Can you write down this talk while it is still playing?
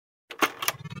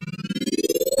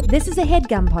This is a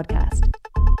HeadGum podcast.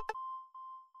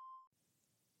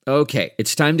 Okay,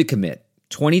 it's time to commit.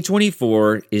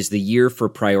 2024 is the year for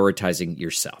prioritizing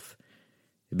yourself.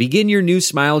 Begin your new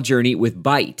smile journey with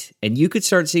Byte, and you could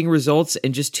start seeing results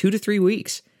in just 2 to 3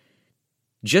 weeks.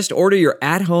 Just order your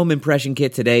at-home impression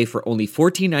kit today for only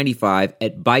 $14.95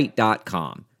 at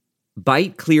Byte.com.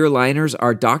 Byte clear liners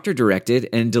are doctor-directed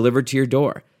and delivered to your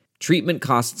door. Treatment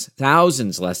costs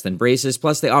thousands less than braces,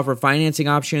 plus they offer financing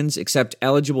options, accept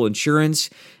eligible insurance,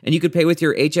 and you could pay with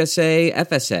your HSA,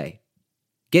 FSA.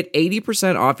 Get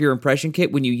 80% off your impression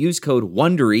kit when you use code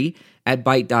WONDERY at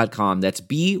Byte.com. That's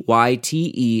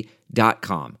BYTE.com.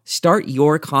 Start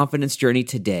your confidence journey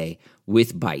today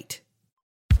with Byte.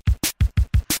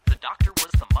 The doctor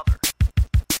was the mother.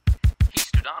 He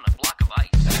stood on a block of ice.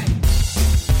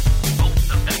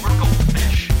 Both of them were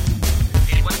goldfish.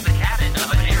 It was the cabin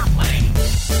of an airplane.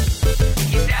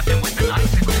 He stabbed him with an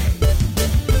icicle.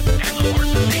 And the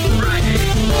horse was named Friday.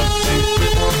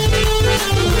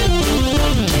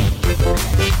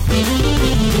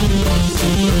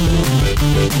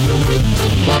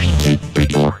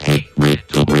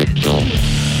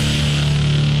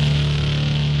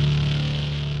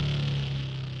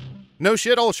 No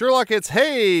shit, old Sherlock, it's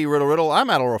Hey Riddle Riddle. I'm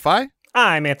Adel Rafai.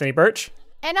 I'm Anthony Birch.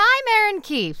 And I'm Erin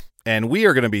Keefe. And we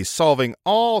are going to be solving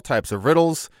all types of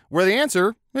riddles where the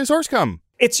answer is Horsecum.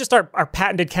 It's just our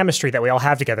patented chemistry that we all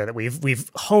have together that we've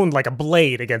honed like a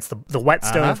blade against the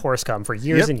whetstone of Horsecum for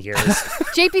years and years.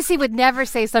 JPC would never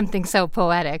say something so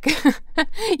poetic.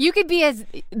 You could be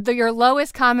your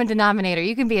lowest common denominator.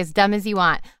 You can be as dumb as you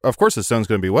want. Of course the stone's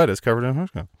going to be wet. It's covered in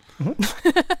Horsecum.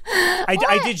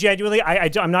 I did genuinely.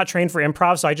 I'm not trained for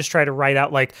improv, so I just try to write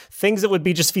out like things that would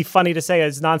be just be funny to say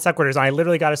as non sequiturs. I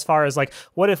literally got as far as like,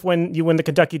 what if when you win the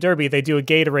Kentucky Derby, they do a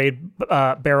Gatorade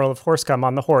barrel of Horsecum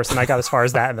on the horse, and I got as far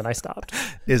as that, and then I stopped.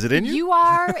 Is it in you? You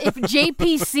are if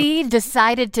JPC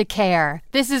decided to care.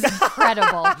 This is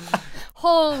incredible.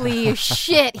 Holy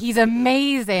shit, he's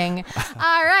amazing.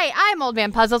 All right, I'm Old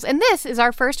Man Puzzles, and this is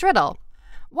our first riddle.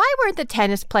 Why weren't the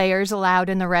tennis players allowed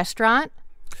in the restaurant?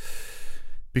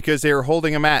 Because they were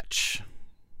holding a match.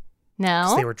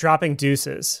 No. They were dropping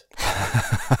deuces.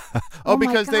 Oh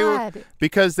because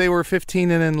they were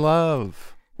 15 and in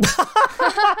love.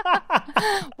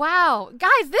 Wow.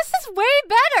 Guys, this is way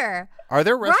better. Are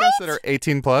there restaurants Right? that are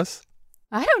 18 plus?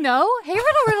 I don't know. Hey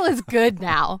Riddle is good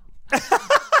now.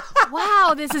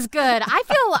 Wow, this is good. I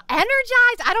feel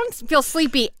energized. I don't feel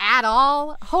sleepy at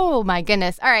all. Oh, my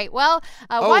goodness. All right. Well,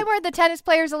 why weren't the tennis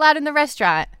players allowed in the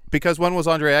restaurant? Because one was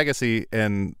Andre Agassi,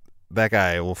 and that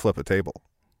guy will flip a table.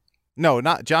 No,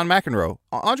 not John McEnroe.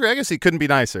 Andre Agassi couldn't be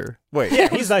nicer. Wait. Yeah,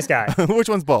 he's a nice guy. Which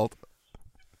one's bald?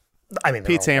 I mean,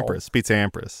 Pete Sampras. Pete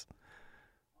Sampras.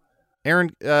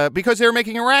 Aaron, because they were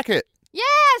making a racket.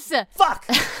 Yes. Fuck.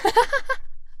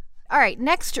 All right,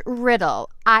 next riddle.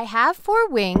 I have 4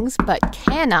 wings, but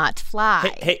cannot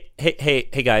fly.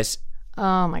 Hey, guys.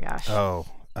 Oh, my gosh. Oh,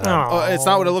 it's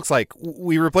not what it looks like.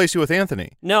 We replaced you with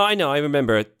Anthony. No, I know. I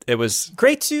remember. It was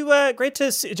Great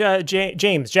to see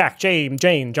James, Jack, Jane,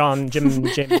 John, Jim.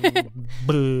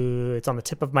 It's on the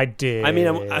tip of my dick. I mean,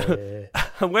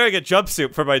 I'm wearing a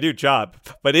jumpsuit for my new job.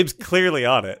 My name's clearly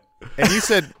on it. And you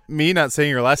said me not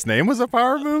saying your last name was a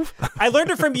power move? I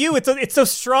learned it from you. It's so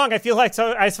strong. I feel like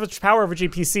I have so much power over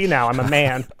GPC now. I'm a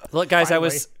man. Look, guys,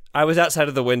 Finally. I was outside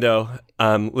of the window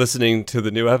listening to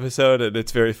the new episode, and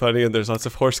it's very funny, and there's lots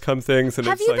of Horsecum things. And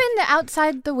Have you been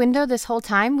outside the window this whole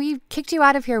time? We kicked you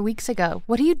out of here weeks ago.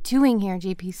 What are you doing here,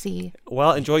 GPC?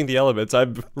 Well, enjoying the elements.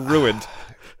 I'm ruined.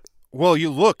 Well,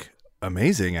 you look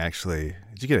amazing, actually.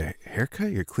 Did you get a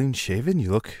haircut? You're clean shaven?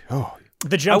 You look,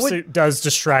 The jumpsuit does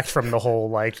distract from the whole,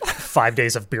 5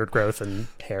 days of beard growth and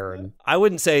hair. And I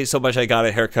wouldn't say so much I got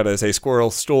a haircut as a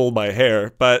squirrel stole my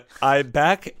hair, but I'm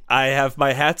back. I have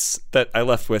my hats that I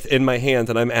left with in my hand,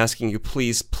 and I'm asking you,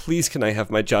 please, can I have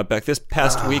my job back? This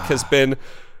past week has been...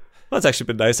 Well, it's actually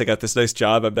been nice. I got this nice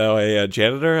job. I'm now a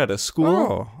janitor at a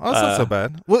school. Oh, that's not so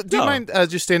bad. Well, do you mind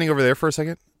just standing over there for a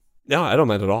second? No, I don't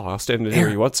mind at all. I'll stand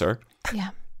anywhere you want, sir. Yeah.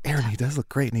 Aaron, he does look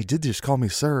great, and he did just call me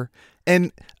sir.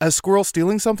 And a squirrel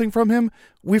stealing something from him,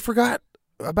 we forgot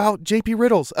about JP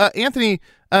Riddles. Anthony,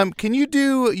 can you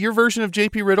do your version of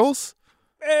JP Riddles?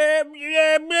 What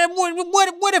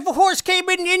if a horse came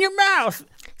in your mouth?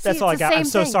 That's all I got. I'm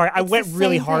so sorry. I went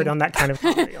really hard on that kind of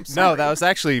comedy. I'm sorry. No, that was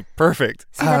actually perfect.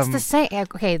 See, that's the same.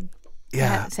 Okay.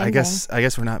 Yeah, same I guess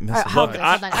we're not missing. Hold much.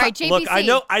 on. All right, JPC.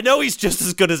 Look, I know he's just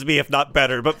as good as me, if not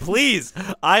better. But please,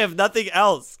 I have nothing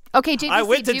else. Okay, JPC. I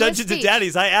went to Dungeons and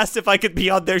Daddies. I asked if I could be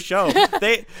on their show.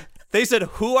 They said,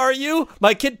 "Who are you?"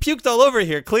 My kid puked all over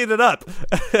here. Clean it up.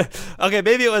 Okay,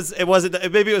 maybe it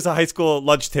wasn't. Maybe it was a high school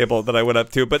lunch table that I went up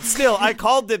to. But still, I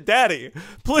called him Daddy.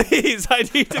 Please, I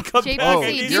need to come JPC, back. Oh,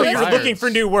 I need you're to- You're looking for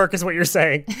new work, is what you're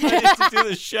saying. I need to do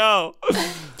the show.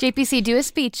 JPC, do a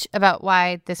speech about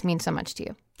why this means so much to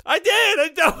you. I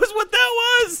did. That was what that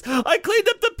was. I cleaned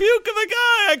up the puke of a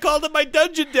guy. I called him my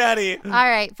dungeon daddy. All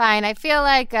right, fine. I feel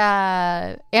like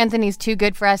Anthony's too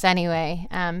good for us anyway.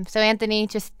 So Anthony,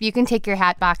 just you can take your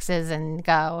hat boxes and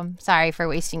go. I'm sorry for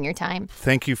wasting your time.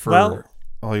 Thank you for Well-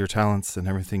 all your talents and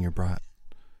everything you brought.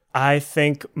 I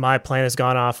think my plan has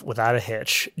gone off without a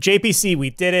hitch. JPC, we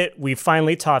did it. We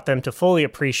finally taught them to fully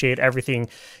appreciate everything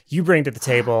you bring to the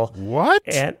table. What?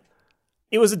 And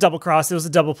it was a double cross. It was a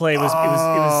double play. It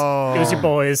was your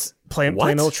boys playing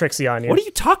little tricksy on you. What are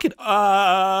you talking?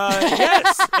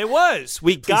 Yes, it was.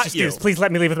 We got Just you. please let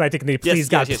me leave with my dignity. Please,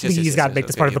 God, please, God, make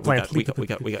this part of the plan. We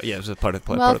got. Yeah, it was a part of the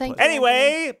plan. Well, part of the thank plan. you.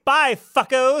 Anyway, bye,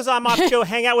 fuckos. I'm off to go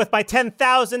hang out with my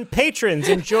 10,000 patrons.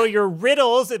 Enjoy your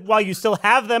riddles while you still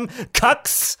have them,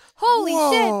 cucks. Holy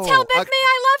Whoa. shit! Tell Beth May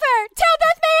I love her. Tell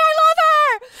Beth May I love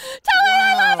her. Tell her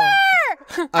I love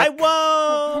her. I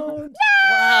won't.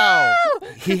 Wow.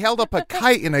 He held up a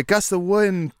kite and a gust of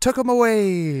wind took him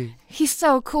away. He's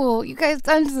so cool. You guys,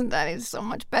 Dungeons and Daddies is so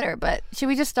much better. But should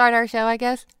we just start our show? I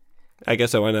guess. I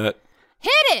guess so. Why not?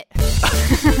 Hit it. He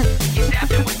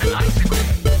stabbed him with an icicle.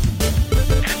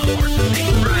 And the horse was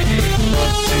named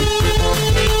Friday.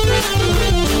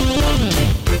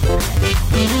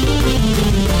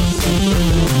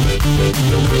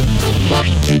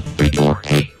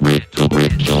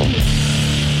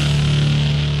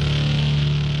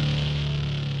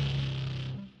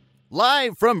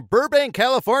 Live from Burbank,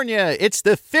 California, it's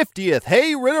the 50th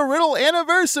Hey Riddle Riddle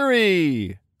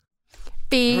anniversary.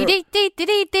 No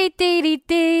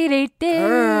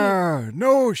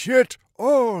shit.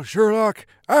 Oh, Sherlock,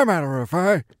 I'm out of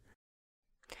Wi-Fi.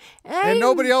 And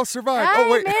nobody else survived.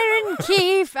 Oh, wait. Aaron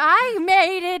Keefe, I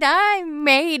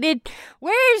made it.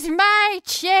 Where's my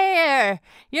chair?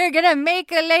 You're gonna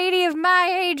make a lady of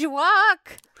my age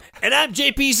walk? And I'm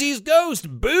JPC's ghost.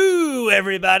 Boo,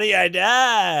 everybody! I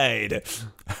died.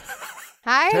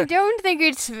 I don't think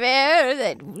it's fair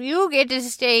that you get to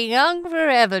stay young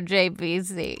forever,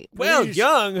 JPC. Well, Please.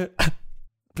 young.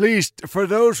 Please, for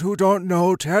those who don't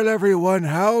know, tell everyone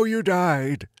how you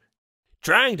died.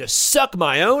 Trying to suck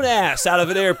my own ass out of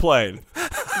an airplane.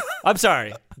 I'm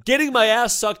sorry. Getting my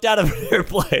ass sucked out of an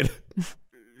airplane.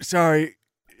 Sorry,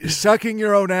 sucking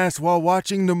your own ass while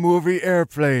watching the movie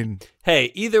Airplane.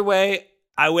 Hey, either way,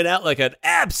 I went out like an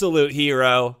absolute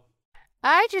hero.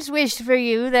 I just wished for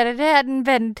you that it hadn't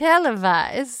been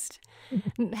televised.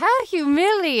 How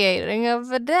humiliating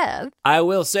of a death. I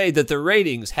will say that the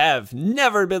ratings have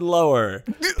never been lower.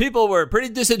 People were pretty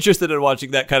disinterested in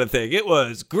watching that kind of thing. It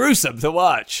was gruesome to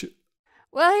watch.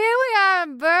 Well, here we are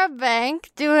in Burbank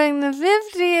doing the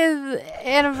 50th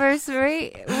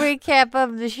anniversary recap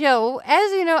of the show.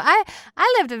 As you know, I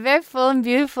lived a very full and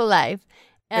beautiful life.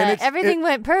 And Everything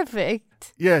went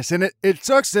perfect. Yes, and it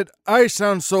sucks that I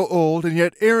sound so old, and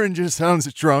yet Aaron just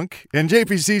sounds drunk, and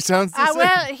JPC sounds the same.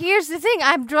 Well, here's the thing.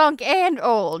 I'm drunk and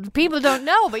old. People don't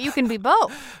know, but you can be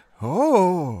both.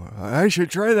 Oh, I should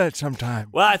try that sometime.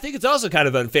 Well, I think it's also kind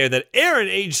of unfair that Aaron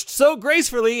aged so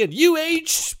gracefully and you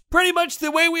aged pretty much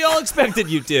the way we all expected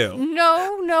you to.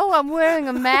 No, I'm wearing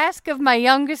a mask of my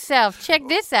younger self. Check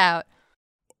this out.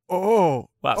 Oh.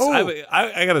 Wow, Oh. so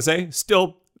I gotta say,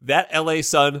 still, that LA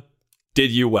sun did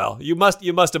you well. You must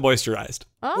have moisturized.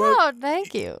 Oh,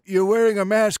 thank you. You're wearing a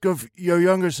mask of your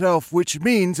younger self, which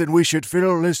means, and we should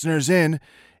fill listeners in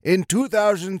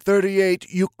 2038,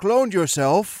 you cloned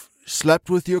yourself, slept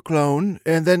with your clone,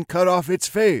 and then cut off its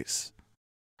face.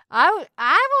 I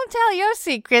won't tell your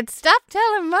secrets. Stop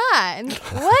telling mine.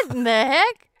 What in the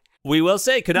heck? We will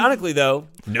say, canonically though,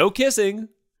 no kissing.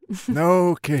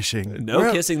 No kissing. No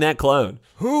Well, kissing that clone.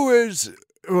 Who is,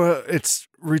 well, it's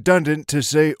redundant to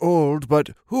say old,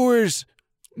 but who is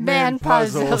Man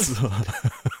puzzles.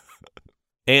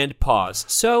 And pause.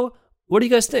 So, what do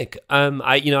you guys think?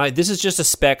 This is just a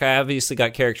spec. I obviously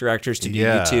got character actors to do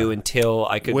Yeah. you two until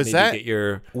I could maybe get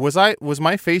your. Was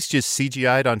my face just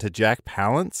CGI'd onto Jack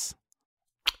Palance?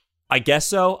 I guess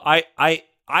so. I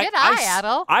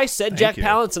Adel. I said Thank Jack you.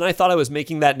 Palance, and I thought I was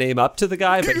making that name up to the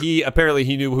guy, but he apparently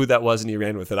he knew who that was, and he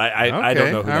ran with it. I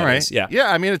don't know who that is. Yeah.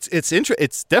 I mean,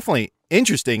 it's definitely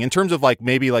interesting in terms of like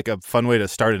maybe like a fun way to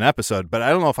start an episode, but I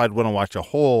don't know if I'd want to watch a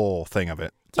whole thing of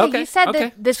it. Yeah, Okay, you said okay.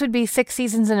 that this would be 6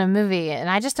 seasons in a movie, and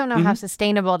I just don't know how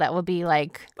sustainable that will be,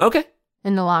 like, Okay.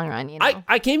 in the long run, you know?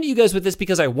 I came to you guys with this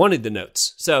because I wanted the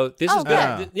notes. So this Oh, is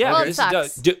good. Yeah. Well, it this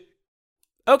sucks. is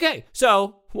Okay,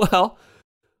 so, well,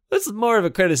 this is more of a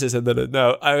criticism than a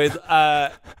no. I mean,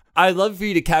 I'd love for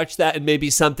you to couch that and maybe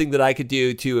something that I could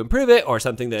do to improve it or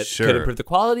something that Sure. could improve the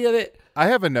quality of it. I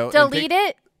have a note. Delete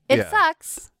it. It Yeah.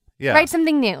 sucks. Yeah. Write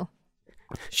something new.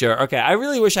 Sure. Okay. I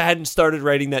really wish I hadn't started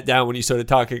writing that down when you started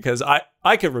talking because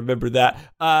I can remember that.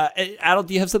 Adel,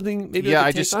 do you have something? Maybe Yeah,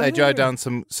 I could I jotted down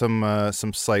some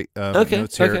slight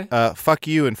notes here. Okay. Fuck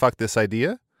you and fuck this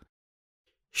idea.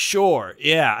 Sure.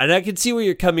 Yeah, and I can see where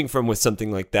you're coming from with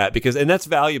something like that and that's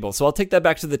valuable. So I'll take that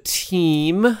back to the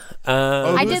team. Oh,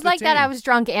 I who's did the like that. team? I was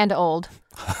drunk and old.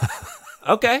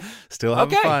 Okay. Still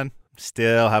having Okay. fun.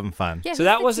 Still having fun. Yeah, So who's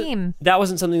that the wasn't team? that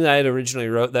wasn't something that I had originally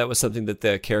wrote. That was something that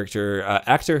the character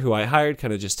actor who I hired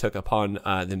kind of just took upon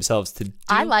themselves to do.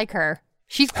 I like her.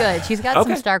 She's good. She's got some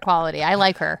Okay. star quality. I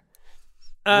like her.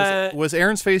 Was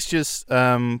Aaron's face just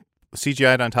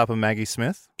CGI'd on top of Maggie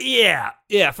Smith? Yeah.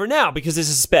 For now, because this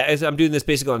is spec. I'm doing this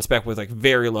basically on spec with like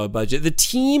very low budget. The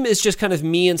team is just kind of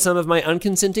me and some of my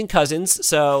unconsenting cousins.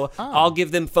 So I'll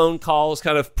give them phone calls,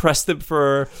 kind of press them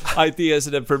for ideas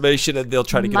and information, and they'll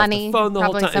try to get Money. off the phone the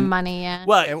whole Probably time. some money, yeah.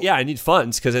 Well, yeah, I need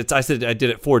funds because I said I did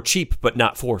it for cheap, but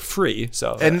not for free.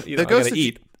 So And I the ghost gotta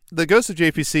eat. The Ghost of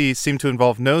JPC seemed to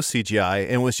involve no CGI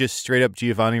and was just straight up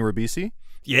Giovanni Ribisi.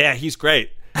 Yeah, he's great.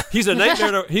 He's a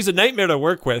nightmare. He's a nightmare to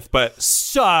work with, but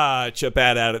such a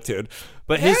bad attitude.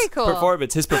 But his Very cool.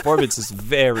 performance is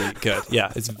very good.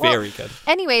 Yeah, it's very good.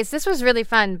 Anyways, this was really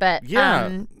fun, but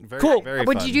Very, Cool. Very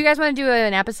would fun. you guys want to do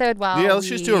an episode while Yeah, let's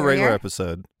just do a we're regular here?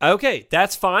 episode. Okay,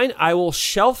 that's fine. I will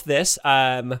shelf this.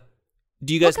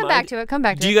 Do you We'll guys come mind? back to it. Come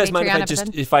back to Do it. you guys mind if Patreon I just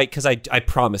episode. because I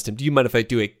promised him? Do you mind if I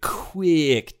do a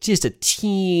quick, just a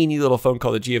teeny little phone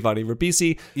call to Giovanni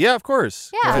Ribisi? Yeah, of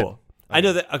course. Yeah. Cool. I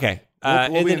know that. Okay. We'll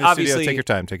and be then in the obviously, studio. Take your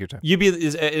time. Take your time.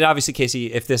 and obviously,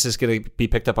 Casey, if this is going to be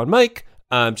picked up on mic,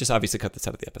 just obviously cut this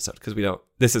out of the episode because we don't.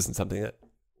 This isn't something that.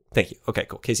 Thank you. Okay,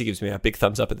 cool. Casey gives me a big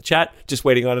thumbs up in the chat. Just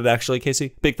waiting on it, actually,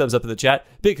 Casey. Big thumbs up in the chat.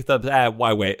 Big thumbs.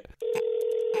 Why wait?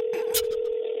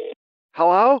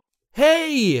 Hello?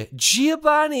 Hey,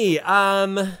 Giovanni.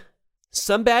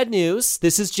 Some bad news.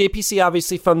 This is JPC,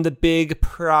 obviously, from the big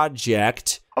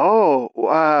project. Oh,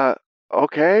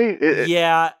 okay.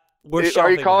 Yeah, we're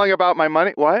shelving. Are you calling about my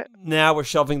money? What? Now we're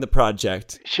shelving the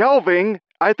project. Shelving?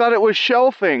 I thought it was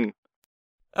shelving.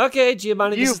 Okay,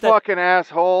 Giovanni, You fucking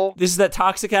asshole. this is that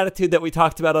toxic attitude that we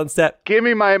talked about on set. Give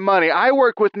me my money. I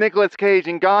work with Nicolas Cage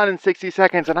in Gone in 60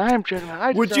 Seconds, and I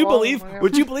just Would you believe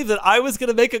that I was going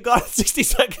to make a Gone in 60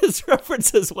 Seconds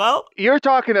reference as well? You're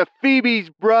talking to Phoebe's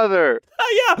brother.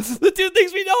 Oh, yeah, the two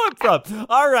things we know him from.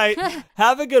 All right,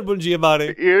 have a good one,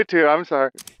 Giovanni. You too. I'm sorry.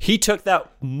 He took that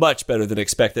much better than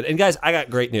expected. And guys, I got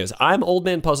great news. I'm Old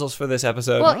Man Puzzles for this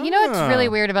episode. Well, you know what's really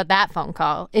weird about that phone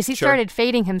call is he Sure. started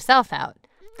fading himself out.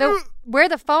 Where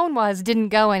the phone was didn't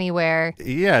go anywhere.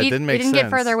 Yeah, it didn't make He didn't get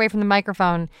sense. further away from the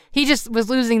microphone. He just was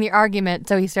losing the argument,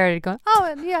 so he started going,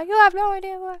 "Oh, yeah, you have no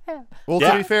idea what." Well,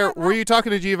 Yeah. to be fair, were you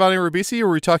talking to Giovanni Ribisi or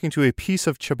were you talking to a piece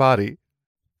of ciabatta?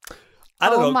 I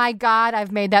don't Oh know. my God,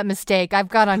 I've made that mistake. I've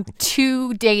gone on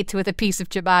 2 dates with a piece of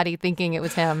ciabatta thinking it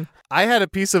was him. I had a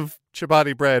piece of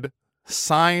ciabatta bread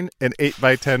sign an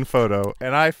 8x10 photo,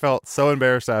 and I felt so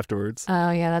embarrassed afterwards.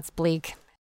 Oh yeah, that's bleak.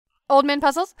 Old Man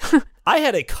Puzzles? I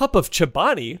had a cup of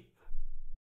Chobani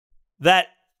that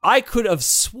I could have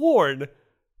sworn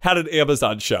had an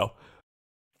Amazon show.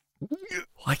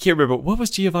 I can't remember. What was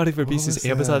Giovanni Ribisi's was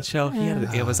Amazon that? show? He had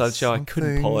an Amazon show. I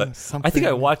couldn't pull it. I something- think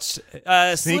I watched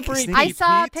Slippery Sneaky I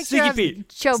saw a Pete? picture Sneaky of Pete.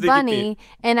 Joe Sneaky Bunny,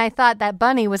 and I thought that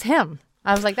bunny was him.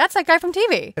 I was like, that's that guy from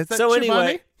TV. Is that So ciabatta?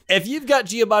 anyway, if you've got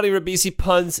Giovanni Ribisi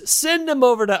puns, send them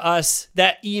over to us.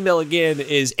 That email again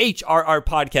is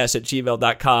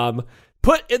hrrpodcast@gmail.com.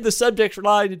 Put in the subject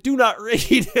line, do not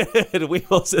read, and we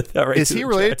will send that right Is to he the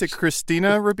related to trash.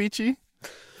 Christina Ribisi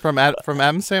from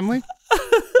Adam's Family?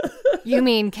 You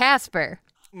mean Casper.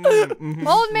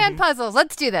 Old Man Puzzles,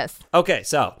 let's do this. Okay,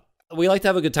 so we like to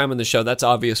have a good time on the show. That's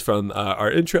obvious from our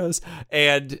intros.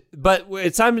 But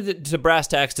it's time to brass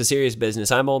tacks, to serious business.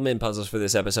 I'm Old Man Puzzles for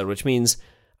this episode, which means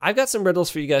I've got some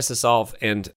riddles for you guys to solve.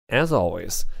 And as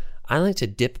always, I like to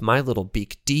dip my little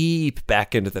beak deep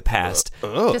back into the past.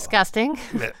 Disgusting.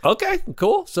 Okay,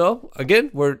 cool. So again,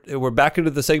 we're back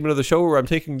into the segment of the show where I'm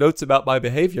taking notes about my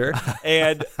behavior,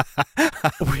 and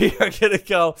we're gonna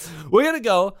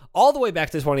go all the way back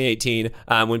to 2018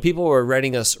 when people were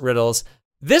writing us riddles.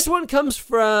 This one comes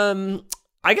from,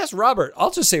 I guess, Robert.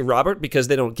 I'll just say Robert because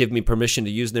they don't give me permission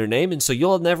to use their name, and so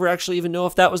you'll never actually even know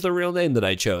if that was the real name that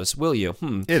I chose, will you?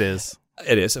 It is.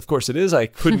 It is, of course, it is. I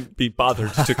couldn't be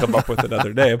bothered to come up with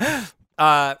another name.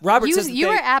 Robert says that You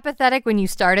were apathetic when you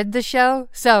started the show,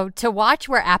 so to watch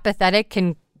where apathetic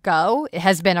can go, it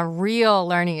has been a real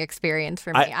learning experience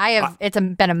for me. It's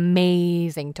been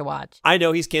amazing to watch. I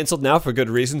know he's canceled now for good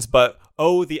reasons, but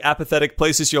The Apathetic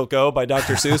Places You'll Go by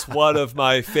Dr. Seuss, one of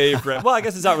my favorite. Well, I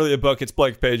guess it's not really a book; it's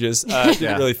blank pages.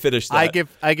 Didn't really finish that.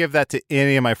 I give that to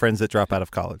any of my friends that drop out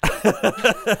of college.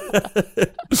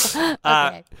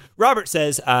 Okay. Robert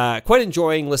says, quite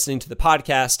enjoying listening to the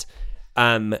podcast.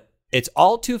 It's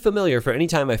all too familiar for any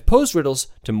time I've posed riddles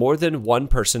to more than one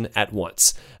person at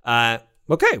once.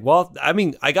 Okay, well, I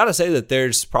mean, I gotta say that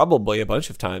there's probably a bunch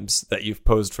of times that you've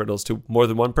posed riddles to more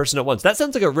than one person at once. That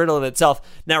sounds like a riddle in itself.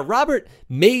 Now, Robert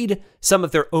made some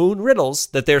of their own riddles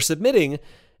that they're submitting,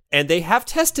 and they have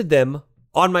tested them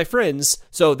on my friends,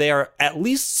 so they are at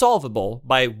least solvable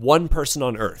by one person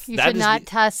on Earth. You should not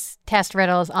test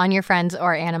riddles on your friends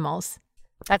or animals.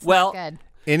 That's not good.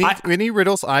 Any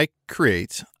riddles I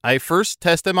create, I first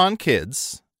test them on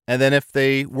kids, and then if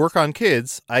they work on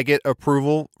kids, I get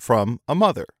approval from a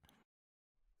mother.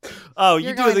 Oh,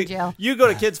 You're going to jail. You go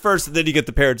to kids first, and then you get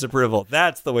the parents' approval.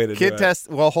 That's the way to do it.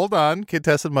 Well, hold on. Kid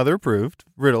tested, mother approved.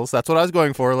 Riddles. That's what I was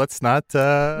going for. Let's not.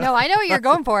 No, I know what you're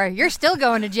going for. You're still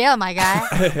going to jail, my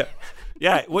guy.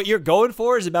 Yeah, what you're going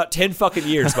for is about 10 fucking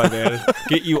years, my man.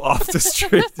 Get you off the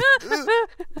street.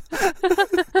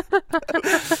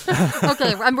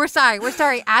 Okay, we're sorry. We're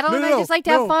sorry. Adel and I just like to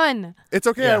have fun. It's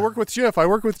okay. Yeah. I work with Jif.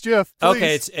 Please.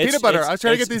 Okay, it's peanut butter. I was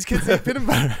trying to get these kids to eat peanut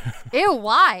butter. Ew,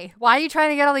 why? Why are you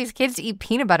trying to get all these kids to eat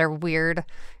peanut butter? Weird.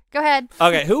 Go ahead.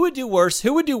 Okay, who would do worse?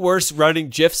 Who would do worse running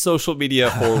Jif's social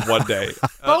media for one day?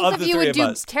 Both of you would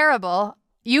do terrible.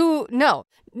 No.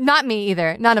 Not me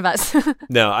either. None of us.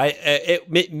 No,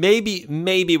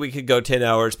 maybe we could go 10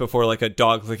 hours before like a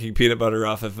dog licking peanut butter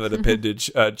off of an appendage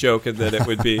joke, and then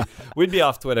we'd be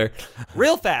off Twitter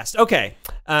real fast. Okay,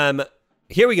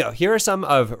 here we go. Here are some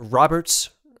of Robert's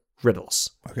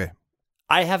riddles. Okay.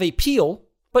 I have a peel,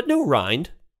 but no rind.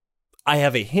 I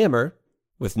have a hammer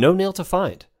with no nail to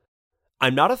find.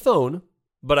 I'm not a phone,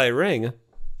 but I ring.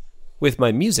 With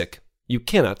my music, you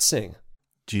cannot sing.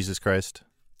 Jesus Christ.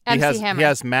 MC Hammer. He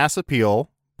has mass appeal,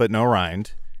 but no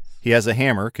rind. He has a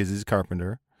hammer because he's a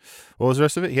carpenter. What was the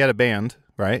rest of it? He had a band,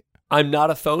 right? I'm not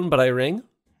a phone, but I ring.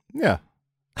 Yeah.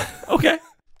 Okay.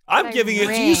 I'm giving it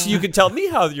to you so you can tell me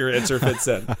how your answer fits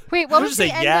in. Wait, what was the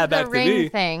say, end yeah, of the back to ring me.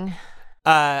 thing?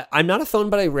 I'm not a phone,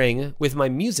 but I ring. With my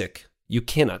music, you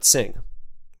cannot sing.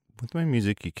 With my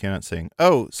music, you cannot sing.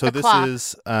 Oh, so this clock.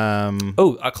 is...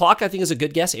 Oh, a clock I think is a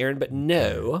good guess, Aaron, but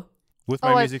no. With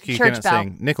my a music, you church cannot bell.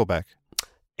 sing. Nickelback.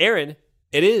 Aaron,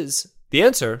 the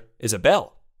answer is a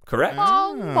bell. Correct?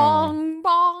 Bong, bong,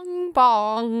 bong,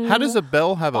 bong. How does a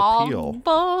bell have a peel?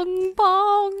 Bong,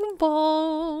 bong,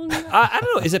 bong. I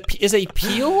don't know. Is a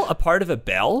peel a part of a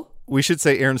bell? We should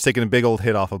say Aaron's taking a big old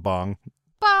hit off a bong.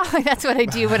 Bong. That's what I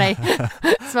do when I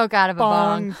smoke out of a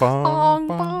bong. Bong, Bong,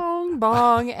 bong,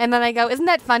 bong. And then I go, isn't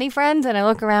that funny, friends? And I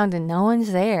look around and no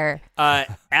one's there.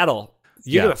 Adel,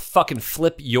 you're Yeah. going to fucking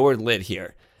flip your lid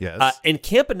here. Yes. In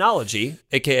campanology,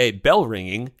 aka bell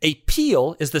ringing, a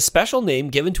peal is the special name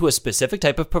given to a specific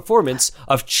type of performance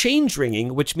of change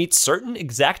ringing, which meets certain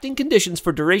exacting conditions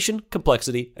for duration,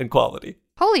 complexity, and quality.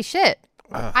 Holy shit.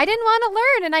 I didn't want to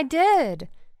learn and I did.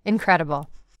 Incredible.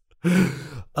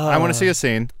 I want to see a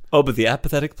scene. Oh, but the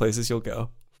apathetic places you'll go.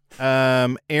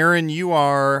 Aaron, you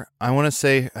are, I want to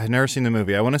say, I've never seen the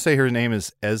movie. I want to say her name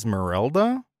is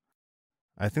Esmeralda.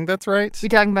 I think that's right. We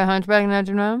talking about Hunchback of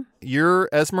Notre Dame? You're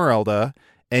Esmeralda,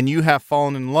 and you have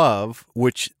fallen in love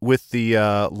with the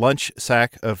lunch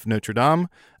sack of Notre Dame.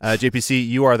 JPC,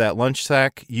 you are that lunch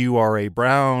sack. You are a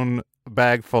brown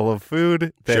bag full of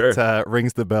food that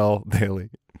rings the bell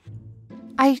daily.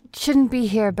 I shouldn't be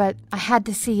here, but I had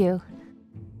to see you.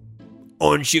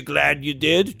 Aren't you glad you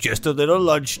did? Just a little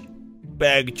lunch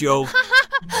bag joke.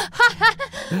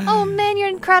 Oh, man, you're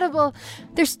incredible.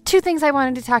 There's two things I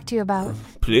wanted to talk to you about.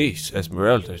 Please,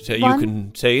 Esmeralda, you One?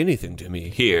 can say anything to me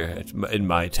here in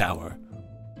my tower.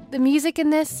 The music in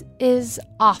this is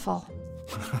awful.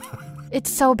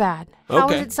 It's so bad. How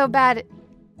is Okay. it so bad?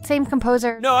 Same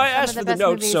composer. No, I some of asked for the best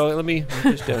notes, movies. so let me write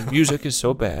this down. Music is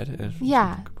so bad.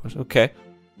 Yeah. Okay.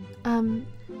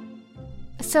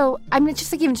 So I'm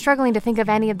just like even struggling to think of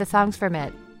any of the songs from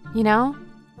it. You know?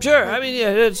 Sure. I mean, yeah,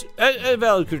 it's a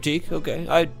valid critique. Okay.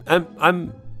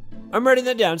 I'm writing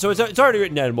that down. So it's already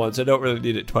written down once. I don't really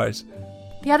need it twice.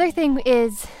 The other thing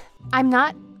is, I'm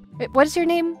not. What is your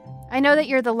name? I know that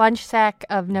you're the lunch sack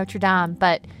of Notre Dame,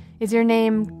 but is your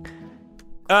name?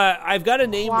 I've got a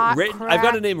name written. I've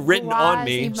got a name written on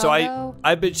me, so Quasimodo?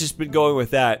 I've just been going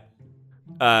with that.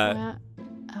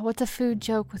 What's a food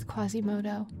joke with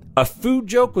Quasimodo? A food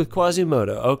joke with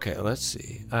Quasimodo. Okay, let's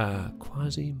see.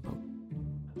 Quasimodo.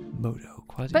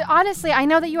 But honestly, I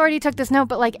know that you already took this note,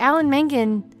 but like Alan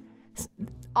Menken,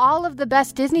 all of the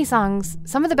best Disney songs,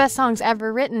 some of the best songs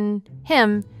ever written,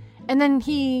 him, and then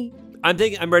he... I'm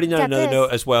writing down Got another this.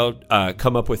 note as well.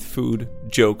 Come up with food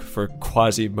joke for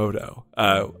Quasimodo.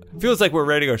 Feels like we're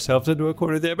writing ourselves into a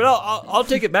corner there, but I'll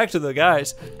take it back to the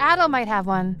guys. Adel might have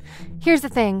one. Here's the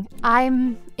thing.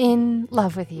 I'm in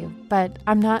love with you, but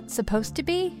I'm not supposed to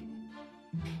be.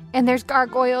 And there's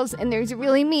gargoyles, and there's a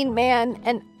really mean man,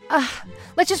 and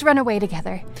let's just run away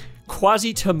together.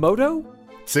 Quasitomodo?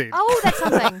 See, Oh, that's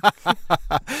something.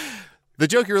 the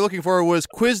joke you were looking for was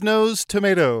Quiznos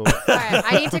Tomato. All right,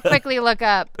 I need to quickly look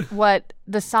up what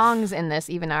the songs in this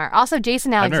even are. Also,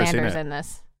 Jason I've never Alexander's seen it. in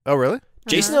this. Oh, really?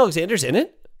 Jason Alexander's in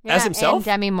it? Yeah, As himself? And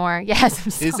Demi Moore. Yes,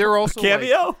 himself. Is there also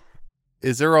Cameo?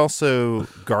 is there also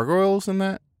gargoyles in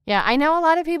that? Yeah, I know a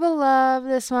lot of people love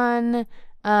this one.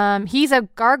 He's a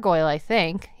gargoyle, I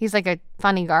think. He's like a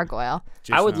funny gargoyle.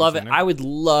 I would love it. Alexander? I would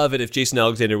love it if Jason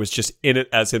Alexander was just in it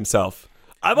as himself.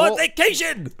 I'm on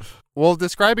vacation! Well,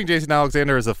 describing Jason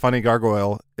Alexander as a funny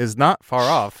gargoyle is not far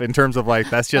off in terms of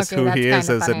like that's just Okay, who he that's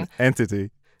is kinda as an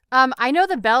entity. I know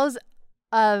the bells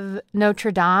of Notre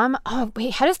Dame. Oh,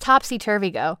 wait, how does Topsy Turvy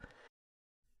go?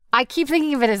 I keep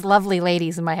thinking of it as Lovely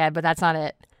Ladies in my head, but that's not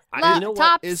it. You know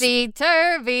what? Topsy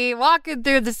Turvy, walking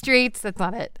through the streets. That's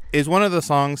not it. Is one of the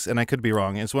songs, and I could be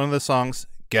wrong, is one of the songs,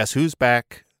 Guess Who's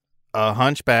Back? A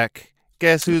Hunchback.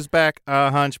 Guess who's back?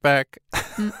 A hunchback.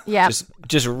 Yeah.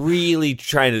 Just really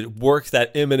trying to work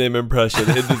that Eminem impression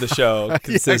into the show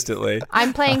consistently.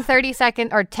 I'm playing 10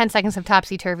 seconds of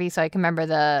Topsy Turvy so I can remember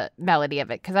the melody of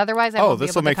it, because otherwise I won't be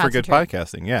This able will make to for good concentrate.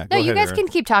 podcasting. Yeah. No, go you ahead, guys Aaron. can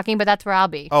keep talking, but that's where I'll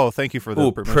be. Oh, thank you for the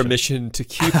Ooh, permission. permission to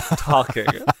keep talking.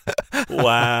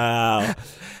 Wow.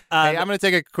 Hey, I'm going to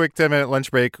take a quick 10-minute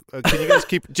lunch break. Can you guys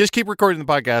keep recording the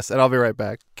podcast, and I'll be right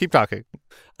back. Keep talking.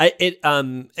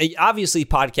 Obviously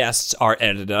podcasts are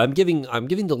edited. I'm giving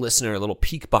the listener a little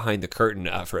peek behind the curtain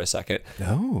for a second.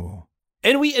 Oh.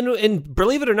 And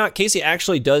believe it or not, Casey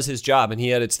actually does his job and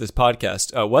he edits this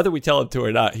podcast. Whether we tell him to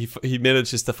or not, he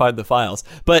manages to find the files.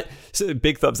 But so,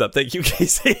 big thumbs up, thank you,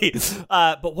 Casey.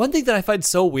 But one thing that I find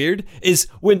so weird is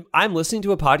when I'm listening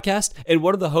to a podcast and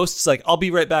one of the hosts is like, "I'll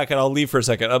be right back," and I'll leave for a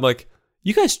second. I'm like,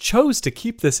 you guys chose to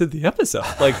keep this in the episode.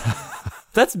 Like,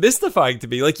 that's mystifying to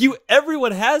me. Like,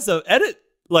 everyone has an edit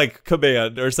like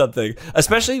command or something,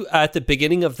 especially at the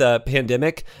beginning of the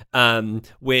pandemic,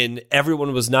 when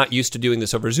everyone was not used to doing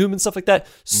this over Zoom and stuff like that.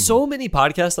 So many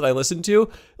podcasts that I listened to,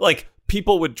 like,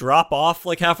 people would drop off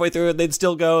like halfway through and they'd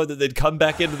still go, and then they'd come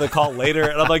back into the call later.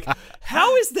 And I'm like,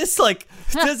 how is this like,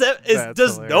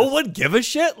 does no one give a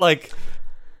shit? Like,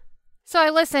 So I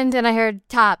listened and I heard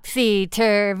Topsy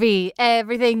Turvy,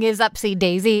 everything is upsy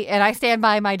daisy, and I stand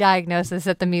by my diagnosis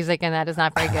at the music, and that is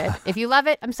not very good. If you love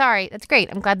it, I'm sorry. That's great.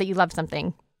 I'm glad that you love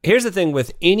something. here's the thing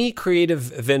with any creative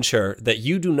venture that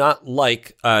you do not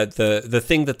like the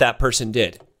thing that person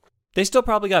did. They still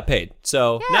probably got paid.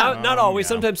 So not always. yeah.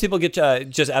 Sometimes people get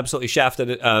just absolutely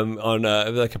shafted on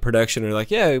like a production, or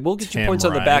like, yeah, we'll get you points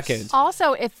on the back end.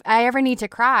 Also, if I ever need to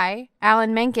cry,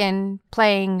 Alan Menken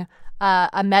playing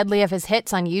a medley of his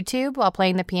hits on YouTube while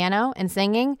playing the piano and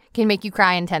singing can make you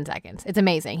cry in 10 seconds. It's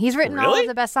amazing. He's written all Really? of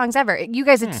the best songs ever. You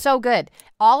guys, it's so good.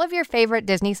 All of your favorite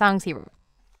Disney songs he wrote.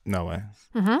 No way.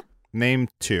 Mm-hmm. Name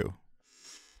two.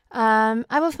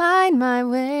 I will find my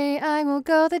way. I will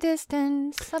go the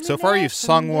distance. So far, you've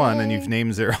sung one and you've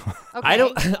named zero. Okay. I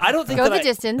don't think Go that the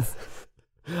distance.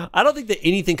 I don't think that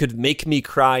anything could make me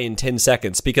cry in 10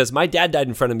 seconds because my dad died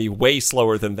in front of me way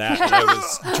slower than that. And I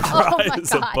was dry my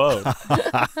as a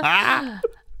bone.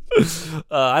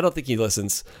 I don't think he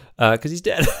listens because he's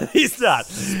dead. He's not.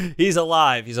 He's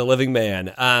alive. He's a living man.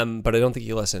 But I don't think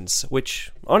he listens,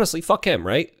 which honestly, fuck him,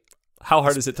 right? How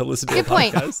hard is it to listen to Good a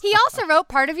point. podcast? He also wrote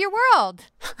Part of Your World.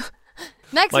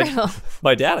 Next riddle.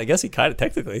 My dad, I guess he kind of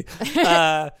technically.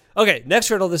 Okay, next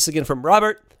riddle. This is again from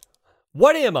Robert.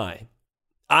 What am I?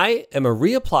 I am a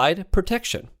reapplied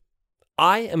protection.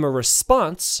 I am a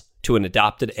response to an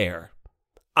adopted heir.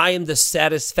 I am the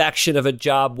satisfaction of a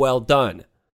job well done.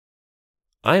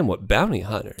 I am what bounty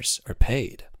hunters are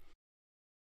paid.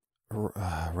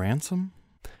 Ransom?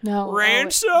 No.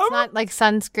 Ransom? It's not like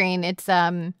sunscreen. It's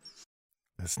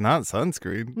It's not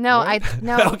sunscreen. no, What?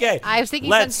 no. Okay, I was thinking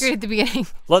let's- sunscreen at the beginning.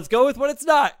 Let's go with what it's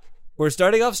not. We're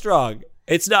starting off strong.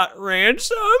 It's not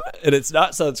ransom, and it's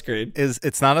not sunscreen.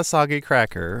 It's not a soggy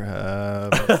cracker.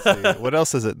 Let's see. What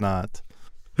else is it not?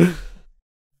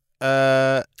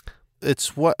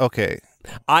 It's what? Okay.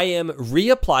 I am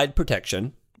reapplied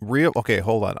protection. Okay,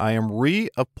 hold on. I am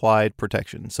reapplied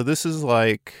protection. So this is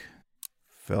like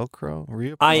Velcro?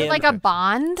 Reapplied? I Is am it like a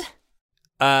bond?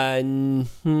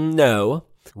 No.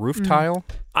 Roof tile?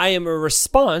 I am a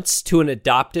response to an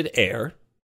adopted heir.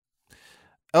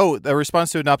 Oh, the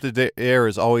response to adopted heir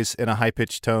is always in a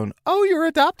high-pitched tone. Oh, you're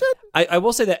adopted? I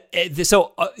will say that,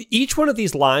 each one of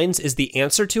these lines is the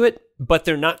answer to it, but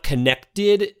they're not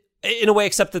connected in a way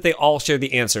except that they all share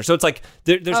the answer. So it's like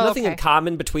there's nothing in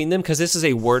common between them because this is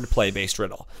a wordplay-based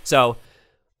riddle. So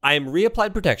I am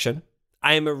reapplied protection.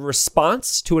 I am a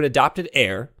response to an adopted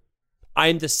heir. I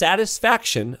am the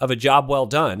satisfaction of a job well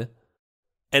done.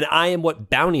 And I am what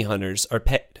bounty hunters are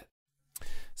paid.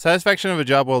 Satisfaction of a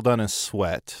job well done is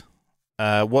sweat.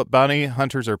 What bounty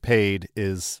hunters are paid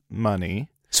is money.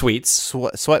 Sweets.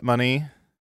 Sweat money.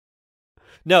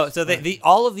 No, so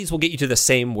all of these will get you to the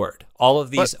same word. All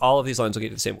of these lines will get you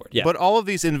to the same word. Yeah. But all of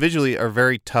these individually are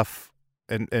very tough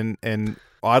and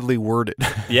oddly worded.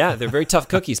 Yeah, they're very tough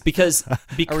cookies because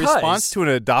a response to an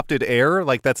adopted heir,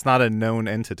 like that's not a known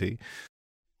entity.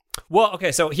 Well,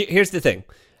 okay, so here's the thing.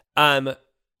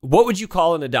 What would you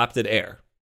call an adopted heir?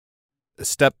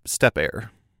 Step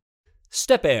heir.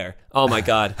 Step heir. Oh my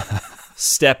God.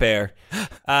 Step heir.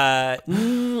 I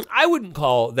wouldn't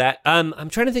call that. I'm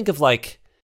trying to think of like.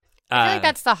 I feel like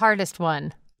that's the hardest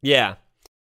one. Yeah.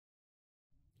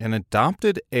 An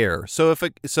adopted heir. So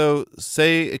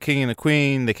say a king and a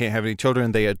queen, they can't have any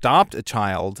children. They adopt a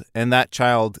child, and that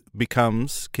child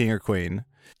becomes king or queen.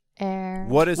 Heir.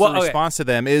 What is the response to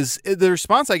them? Is the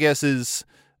response? I guess is.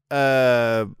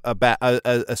 A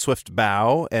swift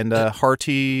bow and a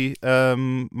hearty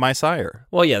my sire.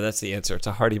 Well, yeah, that's the answer. It's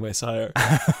a hearty my sire.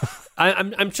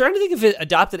 I'm trying to think of it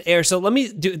adopted heir. So let me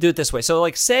do it this way. So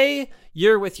like say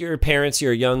you're with your parents,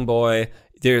 you're a young boy,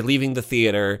 they're leaving the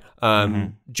theater.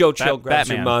 Joe Chill grabs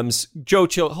Batman. your mom's Joe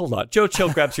Chill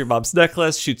grabs your mom's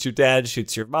necklace, shoots your dad,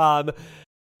 shoots your mom.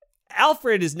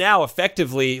 Alfred is now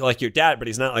effectively like your dad, but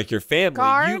he's not like your family.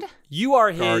 Guard? You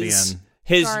are Guardian.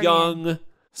 his Guardian. young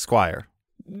Squire.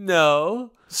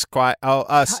 No. Squire.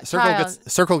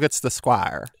 Circle gets the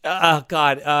squire. Oh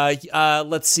God.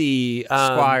 Let's see.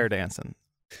 Squire dancing.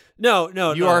 No.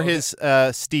 You are his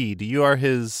steed. You are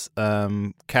his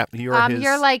cap. You are his.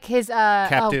 You're like his.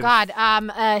 captive. Oh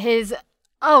God. His.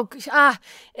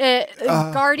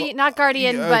 Guardian, not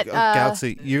guardian, but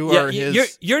Galaxy. You are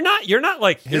his. You're not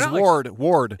like his you're not ward. Like,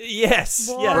 Ward. yes.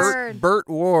 Ward. Yes. Bert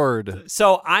Ward.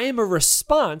 So I am a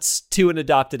response to an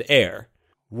adopted heir.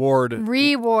 Ward.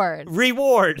 Reward.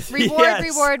 Reward. Yes.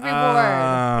 Reward.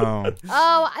 Oh.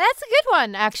 Oh, that's a good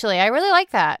one, actually. I really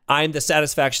like that. I'm the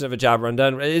satisfaction of a job well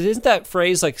done. Isn't that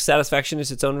phrase like satisfaction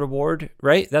is its own reward?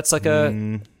 Right. That's like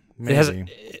a.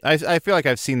 Maybe. I feel like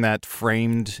I've seen that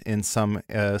framed in some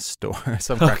store,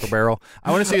 some Cracker Barrel.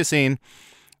 I want to see a scene.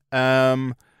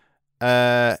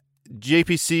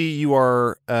 JPC, you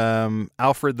are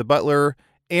Alfred the butler.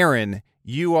 Aaron,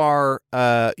 you are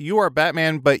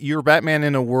Batman, but you're Batman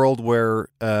in a world where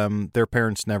their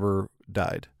parents never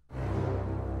died.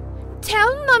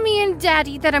 Tell Mommy and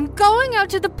Daddy that I'm going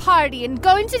out to the party and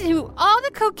going to do all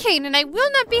the cocaine and I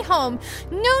will not be home.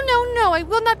 No, I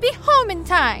will not be home in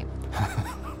time.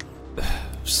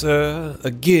 Sir,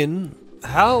 again,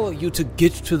 how are you to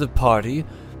get to the party?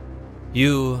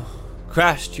 You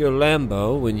crashed your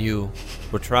Lambo when you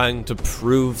were trying to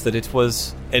prove that it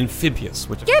was amphibious,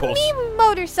 which of Give course... me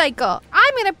motorcycle.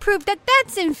 I'm going to prove that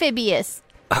that's amphibious.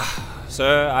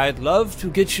 Sir, I'd love to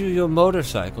get you your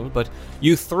motorcycle, but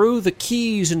you threw the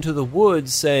keys into the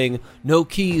woods saying, no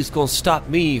keys gonna stop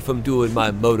me from doing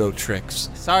my moto tricks.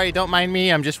 Sorry, don't mind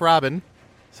me. I'm just robbing.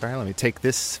 Sorry, let me take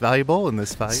this valuable and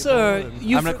this valuable. Sir,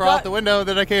 you I'm gonna crawl out the window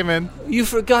that I came in. You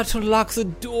forgot to lock the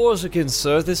doors again,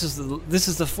 sir. This is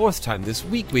the fourth time this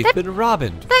week we've been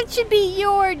robbed. That should be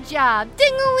your job.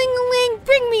 Ding-a-ling-a-ling,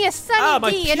 bring me a Sunny my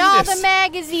D and all the penis.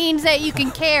 magazines that you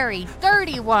can carry.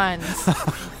 Dirty ones.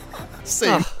 See,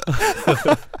 I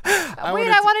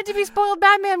wanted to be spoiled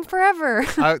Batman forever.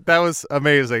 that was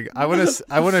amazing. I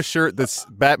want a shirt that's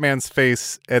Batman's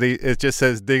face, and it just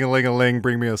says "Ding-a-ling-a-ling,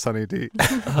 bring me a Sunny D."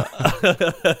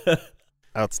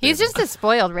 Outstanding. He's just a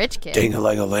spoiled rich kid.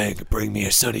 Ding-a-ling-a-ling, bring me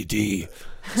a Sunny D.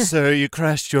 So you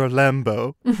crashed your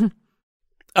Lambo.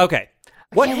 Okay.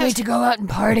 I can't wait to go out and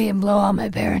party and blow all my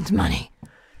parents' money.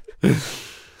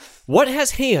 What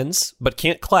has hands but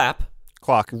can't clap?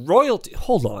 Clock. Royalty.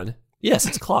 Hold on. Yes,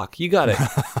 it's a clock. You got it.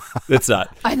 It's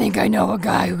not. I think I know a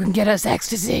guy who can get us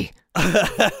ecstasy.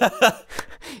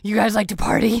 You guys like to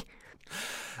party?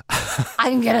 I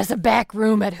can get us a back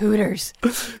room at Hooters.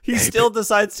 He still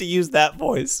decides to use that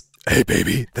voice. Hey,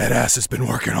 baby, that ass has been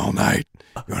working all night.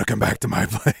 You want to come back to my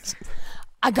place?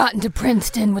 I got into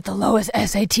Princeton with the lowest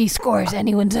SAT scores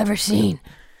anyone's ever seen.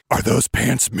 Are those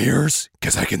pants mirrors?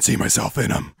 Because I can see myself in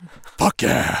them. Fuck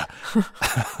yeah.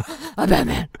 I'm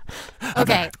Batman.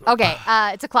 Okay.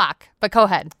 It's a clock, but go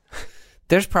ahead.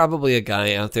 There's probably a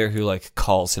guy out there who like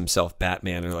calls himself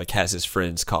Batman or like has his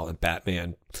friends call him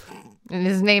Batman. And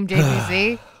his name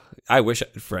JPC. I wish I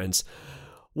had friends.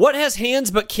 What has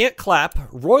hands but can't clap,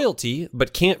 royalty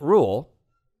but can't rule,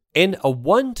 and a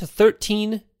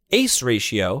 1-13 ace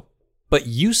ratio, but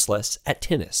useless at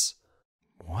tennis?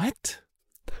 What?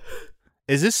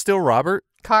 Is this still Robert?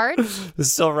 Cards?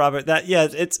 Still Robert. That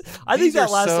I think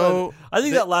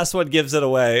that last one gives it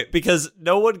away because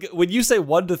no one when you say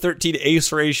 1-13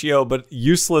 ace ratio but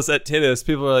useless at tennis,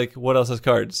 people are like, what else has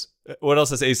cards? What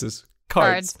else has aces?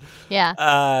 Cards.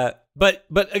 Yeah. But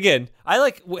again, I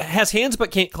like has hands but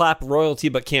can't clap, royalty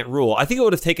but can't rule. I think it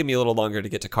would have taken me a little longer to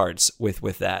get to cards with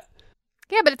that.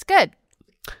 Yeah, but it's good.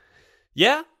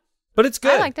 Yeah, but it's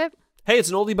good. I liked it. Hey, it's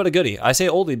an oldie but a goodie. I say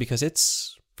oldie because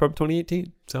it's from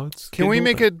 2018, so it's. Can we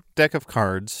make a deck of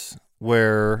cards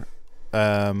where?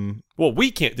 Well, we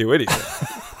can't do anything.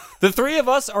 The three of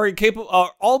us are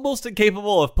almost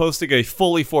incapable of posting a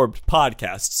fully formed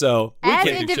podcast. So we as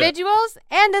can't individuals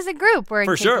and as a group, we're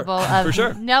For sure. incapable of For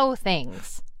sure. no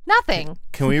things. Nothing.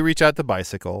 Can we reach out to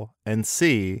Bicycle and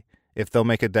see if they'll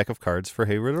make a deck of cards for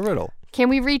Hey Riddle Riddle? Can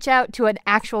we reach out to an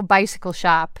actual bicycle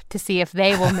shop to see if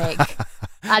they will make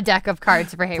a deck of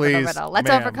cards for Hey Riddle Please, Riddle? Let's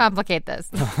ma'am. overcomplicate this.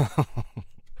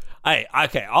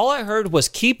 Okay, all I heard was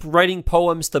keep writing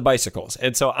poems to bicycles.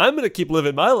 And so I'm going to keep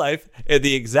living my life in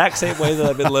the exact same way that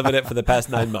I've been living it for the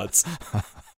past 9 months.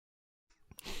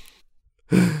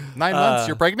 9 months?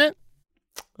 You're pregnant?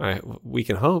 All right, we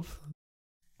can hope.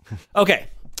 Okay.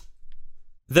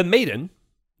 The maiden,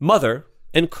 mother,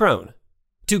 and crone.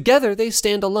 Together they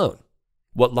stand alone.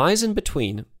 What lies in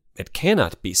between, it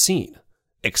cannot be seen,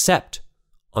 except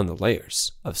on the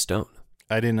layers of stone.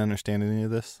 I didn't understand any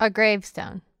of this. A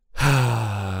gravestone.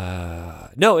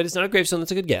 No, it is not a gravestone.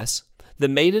 That's a good guess. The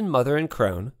maiden, mother, and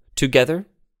crone. Together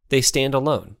they stand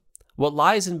alone. What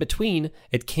lies in between,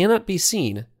 it cannot be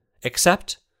seen,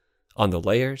 except on the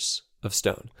layers of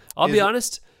stone. I'll be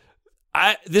honest,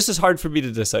 this is hard for me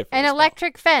to decipher. An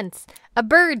electric fence. A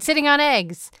bird sitting on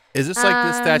eggs. Is this like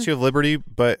the Statue of Liberty,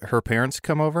 but her parents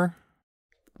come over?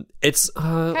 It's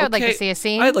I would like to see a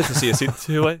scene. I'd like to see a scene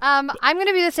too. I'm going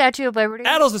to be the Statue of Liberty.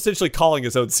 Adol's essentially calling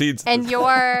his own scenes. And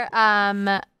you're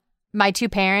my two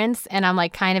parents, and I'm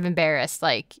like kind of embarrassed.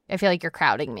 Like I feel like you're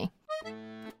crowding me.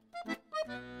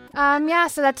 Yeah,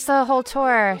 so that's the whole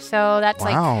tour. So that's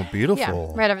Wow, beautiful.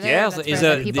 Yeah, right over there. Yeah, That's is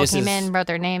where a- the people this came is- in, wrote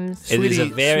their names. It is a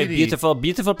Sweetie, very sweetie. beautiful,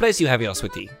 beautiful place you have here,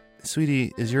 sweetie.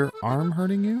 Sweetie, is your arm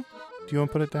hurting you? Do you want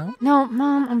to put it down? No,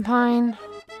 Mom, I'm fine.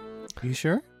 You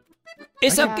sure?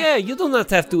 It's Okay. okay. You do not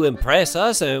have to impress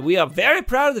us. We are very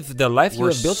proud of the life you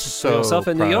We're have built so for yourself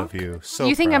in New proud York. of you. So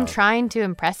you think I'm proud. trying to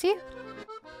impress you?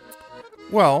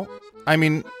 Well, I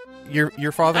mean,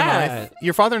 your father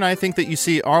and I think that you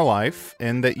see our life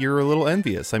and that you're a little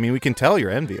envious. I mean, we can tell you're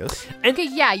envious. Okay,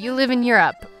 yeah, you live in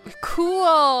Europe.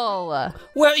 Cool.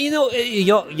 Well, you know,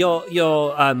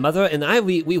 your mother and I,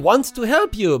 we want to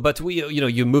help you, but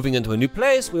you're moving into a new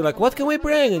place. We're like, what can we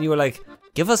bring? And you were like,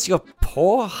 give us your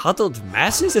poor huddled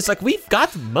masses. It's like, we've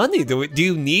got money. Do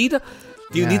you need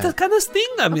that kind of thing?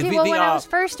 I mean, Okay, well, we when I are. was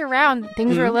first around,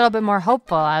 things were a little bit more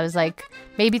hopeful. I was like,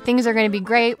 maybe things are going to be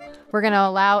great. We're going to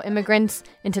allow immigrants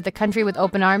into the country with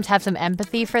open arms, have some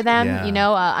empathy for them,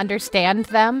 Yeah. understand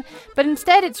them. But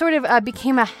instead, it sort of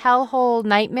became a hellhole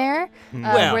nightmare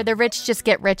Well- where the rich just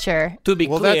get richer. To be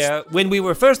Well, clear, when we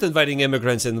were first inviting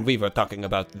immigrants and we were talking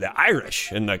about the Irish,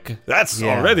 and like, that's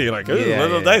Yeah. already like a Yeah,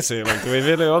 little yeah. dicey. Like, do we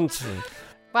really want to?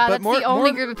 Wow, But that's more- the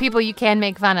only more- group of people you can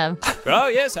make fun of. Oh,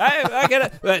 yes, I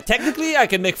get it. Technically, I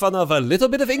can make fun of a little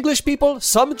bit of English people,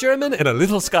 some German, and a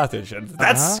little Scottish. And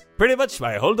that's pretty much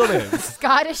my whole domain.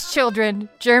 Scottish children,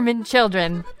 German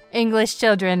children, English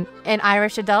children, and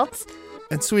Irish adults.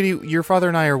 And sweetie, your father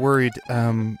and I are worried.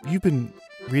 You've been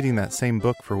reading that same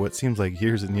book for what seems like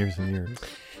years and years and years.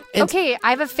 Okay, I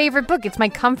have a favorite book. It's my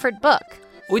comfort book.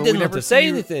 We But didn't we have never to say see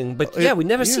you- anything, but It- yeah, we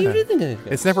never see you yeah. reading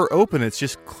anything. It's never open. It's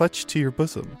just clutched to your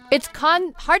bosom. It's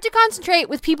hard to concentrate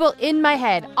with people in my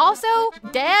head. Also,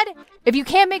 Dad, if you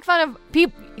can't make fun of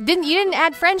people, you didn't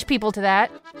add French people to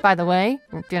that, by the way.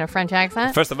 You're doing a French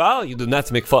accent. First of all, you do not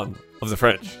make fun of the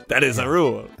French. That is a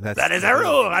rule. That is a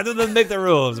rule. I do not make the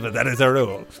rules, but that is a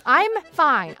rule. I'm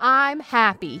fine. I'm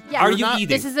happy. Yeah, Are you eating?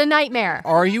 This is a nightmare.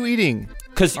 Are you eating?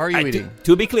 Because Are you eating?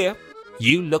 To be clear,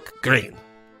 you look green.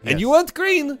 And you weren't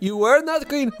green. You were not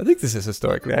green. I think this is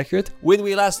historically accurate. When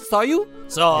we last saw you.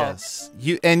 So Yes.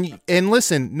 You and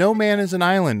listen, no man is an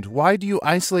island. Why do you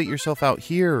isolate yourself out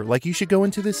here? Like, you should go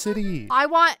into the city. I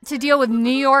want to deal with New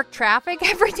York traffic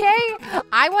every day.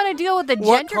 I want to deal with the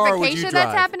What car would you gentrification drive?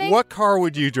 that's happening. What car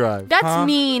would you drive? That's huh?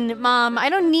 mean, Mom. I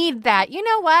don't need that. You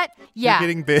know what? You're Yeah.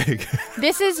 getting big.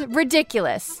 This is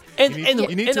ridiculous. and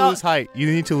You need to lose height.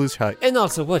 You need to lose height. And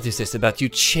also, what is this about you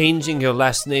changing your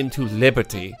last name to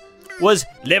Liberty? Was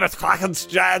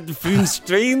Libertkrakenstrand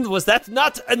Funstrand, was that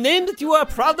not a name that you were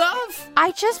proud of?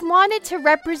 I just wanted to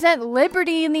represent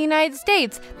liberty in the United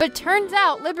States, but turns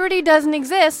out liberty doesn't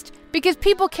exist because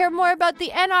people care more about the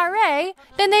NRA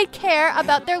than they care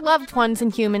about their loved ones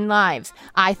and human lives.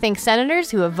 I think senators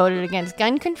who have voted against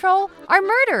gun control are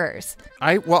murderers.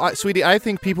 Sweetie, I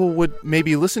think people would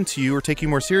maybe listen to you or take you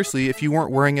more seriously if you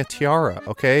weren't wearing a tiara,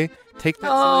 okay? Take that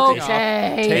silly thing off.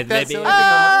 Okay. Take that Maybe. silly thing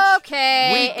off.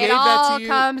 Okay, We it gave that all to you.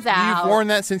 comes out. You've worn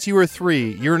that since you were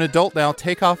 3. You're an adult now.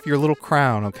 Take off your little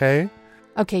crown, okay?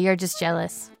 Okay, you're just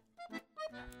jealous.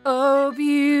 Oh,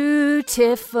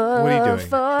 beautiful What are you doing?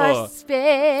 for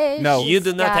space. No. You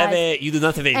do not have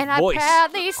skies. a And I voice.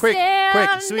 proudly Quick,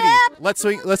 stand sweetie. up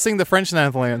Let's sing the French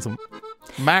national anthem.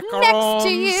 Macarons next to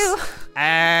you.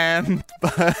 and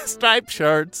striped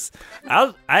shirts.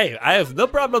 I have no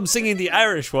problem singing the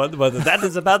Irish one, but that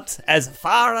is about as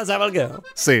far as I will go.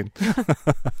 Scene.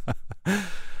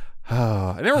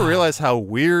 I never realized how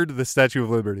weird the Statue of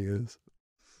Liberty is.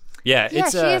 Yeah, Yeah,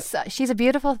 it's she's a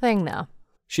beautiful thing, though.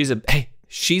 she's a beautiful thing.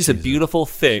 she's a beautiful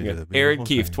Aaron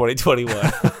Keefe, thing.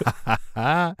 2021.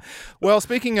 Well,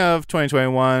 speaking of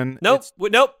 2021, Nope,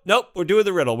 we're doing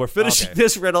the riddle. We're finishing Okay.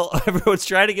 this riddle. Everyone's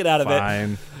trying to get out of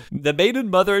fine. it. The maiden,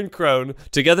 mother, and crone,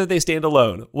 together they stand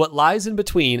alone. What lies in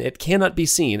between, it cannot be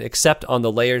seen except on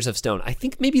the layers of stone. I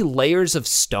think maybe layers of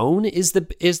stone is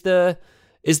the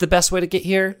best way to get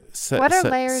here. What are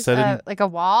layers? Like a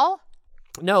wall?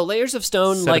 No, layers of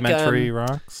stone, Sedimentary like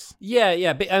rocks.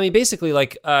 yeah. I mean, basically,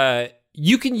 like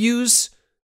you can use.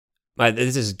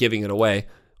 This is giving it away.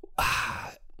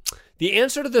 The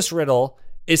answer to this riddle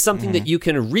is something that you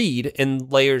can read in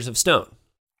layers of stone.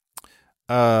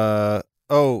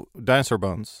 Dinosaur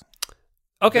bones.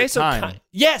 Okay, Yeah, so time.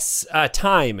 yes,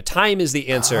 time. Time is the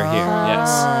answer here. Yes.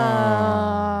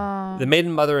 The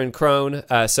maiden, mother, and crone.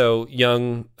 So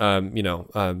young,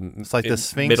 It's like the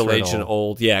Sphinx middle-aged riddle. and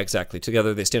old. Yeah, exactly.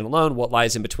 Together they stand alone. What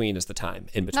lies in between is the time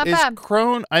in between. Not Is bad.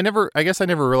 crone? I guess I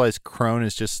never realized crone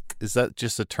is that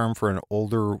just a term for an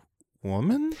older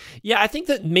woman? Yeah, I think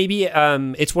that maybe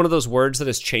it's one of those words that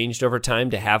has changed over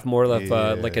time to have more of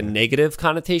like a negative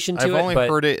connotation to I've it. only but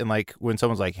heard it in like when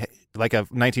someone's like a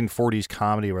 1940s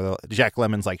comedy where Jack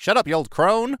Lemmon's like, "Shut up, you old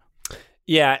crone."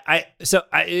 yeah, I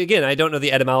don't know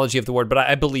the etymology of the word, but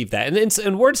I believe that.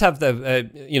 And words have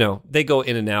the they go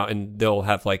in and out, and they'll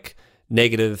have like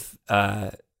negative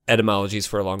etymologies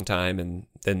for a long time, and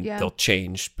then they'll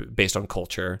change based on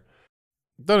culture.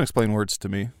 Don't explain words to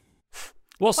me.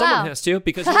 Well, someone Wow. has to,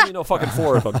 because you only know fucking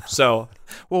 4 of them. So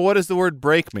Well, what does the word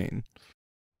break mean?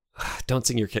 don't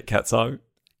sing your Kit Kat song.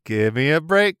 Give me a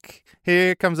break.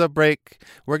 Here comes a break.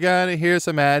 We're gonna hear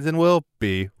some ads and we'll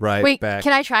be right Wait, back.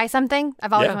 can I try something?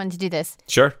 I've always Yeah. wanted to do this.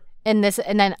 Sure. And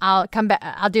then I'll come back.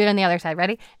 I'll do it on the other side.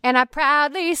 Ready? And I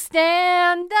proudly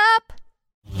stand up.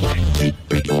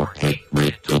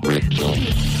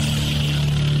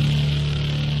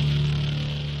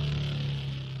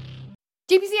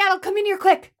 JP Seattle, come in here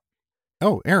quick.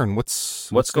 Oh, Aaron, what's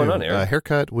going new? on, Aaron?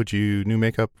 Haircut? Would you new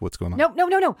makeup? What's going on?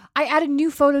 No. I added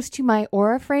new photos to my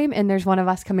Aura frame, and there's one of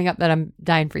us coming up that I'm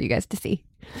dying for you guys to see.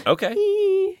 Okay.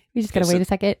 We just gotta Okay, so- wait a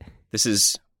second. This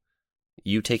is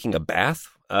you taking a bath?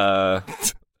 I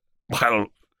don't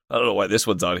know why this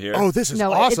one's on here. Oh, this is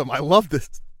No, awesome. I love this.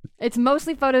 It's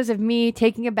mostly photos of me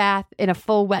taking a bath in a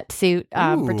full wetsuit,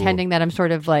 Ooh. pretending that I'm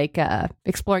sort of like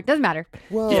exploring. Doesn't matter.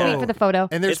 Whoa. Just wait for the photo.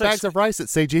 And there's It's like- bags of rice that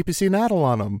say JPC Natal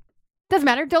on them. Doesn't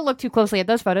matter. Don't look too closely at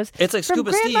those photos. It's like From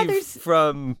Scuba Steve grandmother's-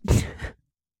 from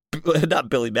not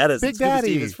Billy Madison. Big Scuba Daddy.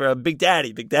 Steve is from Big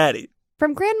Daddy. Big Daddy.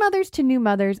 From grandmothers to new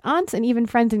mothers, aunts, and even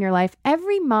friends in your life,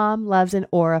 every mom loves an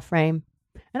Aura frame.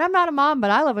 And I'm not a mom,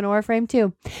 but I love an Aura frame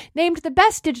too. Named the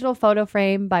best digital photo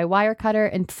frame by Wirecutter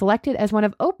and selected as one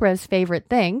of Oprah's favorite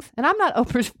things. And I'm not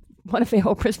one of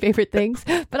Oprah's favorite things,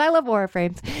 but I love Aura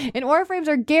frames. And Aura frames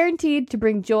are guaranteed to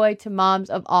bring joy to moms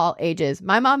of all ages.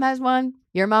 My mom has one.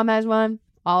 Your mom has one.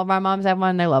 All of our moms have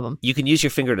one. And I love them. You can use your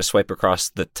finger to swipe across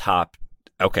the top.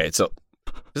 Okay, so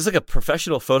this is like a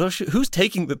professional photo shoot. Who's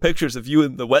taking the pictures of you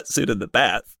in the wetsuit in the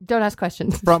bath? Don't ask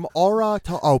questions. From Aura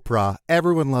to Oprah,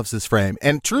 everyone loves this frame.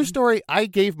 And true story, I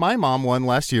gave my mom one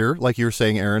last year, like you were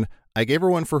saying, Aaron. I gave her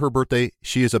one for her birthday.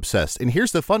 She is obsessed. And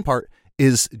here's the fun part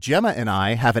is Gemma and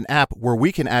I have an app where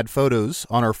we can add photos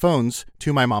on our phones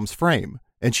to my mom's frame.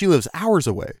 And she lives hours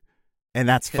away. And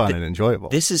that's fun and enjoyable.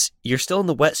 You're still in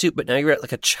the wetsuit, but now you're at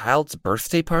like a child's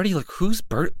birthday party? Like whose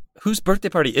birthday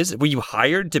party is it? Were you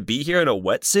hired to be here in a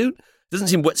wetsuit? Doesn't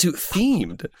seem wetsuit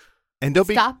themed. And don't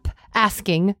Stop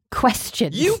asking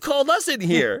questions. You called us in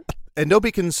here. And don't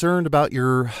be concerned about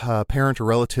your parent or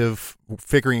relative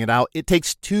figuring it out. It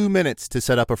takes 2 minutes to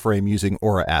set up a frame using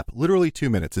Aura app. Literally 2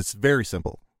 minutes. It's very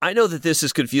simple. I know that this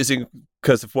is confusing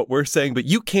because of what we're saying, but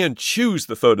you can choose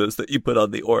the photos that you put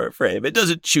on the Aura frame. It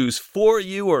doesn't choose for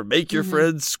you or make your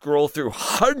friends scroll through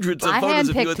hundreds of photos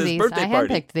of you at this birthday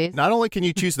party. I handpicked these. Not only can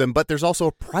you choose them, but there's also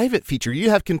a private feature. You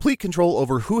have complete control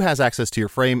over who has access to your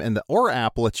frame, and the Aura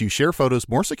app lets you share photos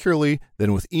more securely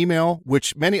than with email,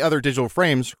 which many other digital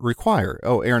frames require.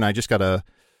 Oh, Aaron, I just got a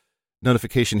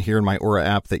notification here in my Aura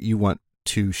app that you want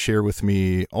to share with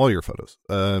me all your photos.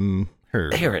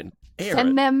 Here. Aaron.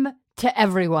 Send them to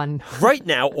everyone. Right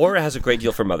now, Aura has a great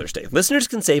deal for Mother's Day. Listeners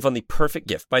can save on the perfect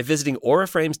gift by visiting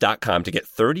auraframes.com to get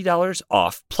 $30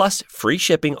 off plus free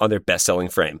shipping on their best-selling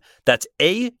frame. That's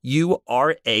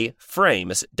AURA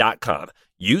frames.com.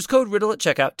 Use code RIDDLE at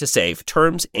checkout to save.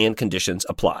 Terms and conditions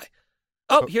apply.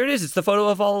 Oh, here it is. It's the photo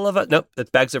of all of us. Nope,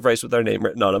 it's bags of rice with our name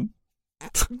written on them.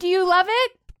 Do you love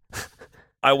it?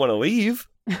 I want to leave.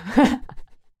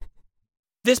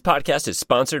 This podcast is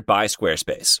sponsored by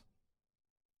Squarespace.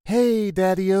 Hey,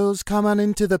 Daddy-O's, come on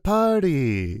into the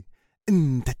party.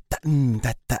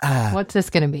 What's this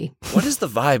going to be? What is the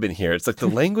vibe in here? It's like the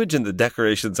language and the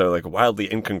decorations are like wildly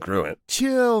incongruent.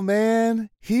 Chill, man.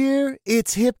 Here,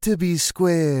 it's hip to be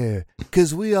square,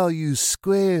 because we all use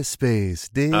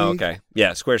Squarespace, dig? Oh, okay.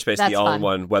 Yeah, Squarespace, That's the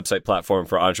all-in-one website platform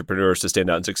for entrepreneurs to stand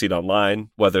out and succeed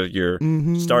online. Whether you're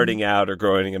starting out or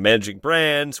growing and managing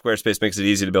brand, Squarespace makes it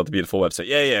easy to build a beautiful website.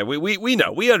 Yeah, we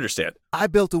know. We understand. I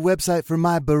built a website for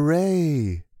my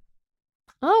beret.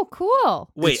 Oh, cool.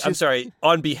 Wait, I'm sorry.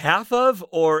 On behalf of,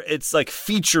 or it's like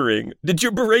featuring? Did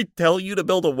your beret tell you to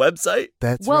build a website?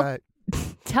 That's Well, right.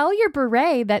 Tell your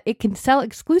beret that it can sell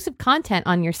exclusive content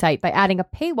on your site by adding a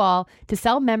paywall to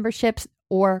sell memberships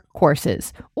or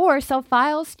courses, or sell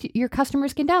files your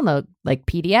customers can download, like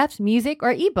PDFs, music,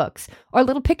 or ebooks, or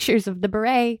little pictures of the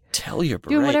beret. Tell your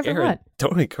beret. Do whatever you Aaron, want.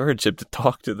 don't encourage him to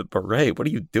talk to the beret. What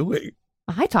are you doing?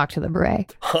 I talk to the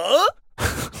beret. Huh?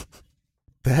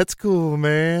 That's cool,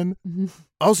 man.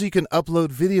 Also, you can upload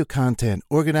video content,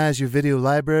 organize your video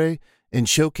library, and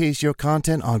showcase your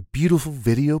content on beautiful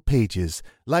video pages,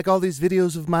 like all these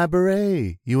videos of my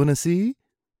beret. You want to see?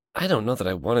 I don't know that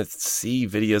I want to see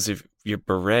videos of your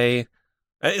beret.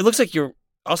 It looks like you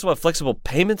also have flexible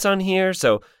payments on here,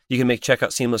 so you can make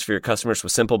checkout seamless for your customers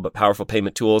with simple but powerful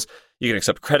payment tools. You can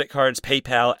accept credit cards,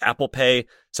 PayPal, Apple Pay,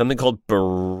 something called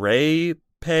Beret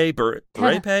Pay, Beret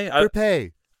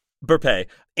Pay? Burpay,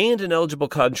 and in eligible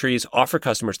countries offer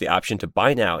customers the option to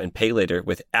buy now and pay later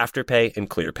with Afterpay and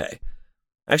ClearPay.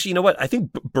 Actually, you know what? I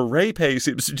think Beret Pay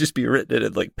seems to just be written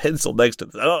in like pencil next to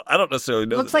this. I don't necessarily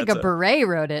know. Looks like a beret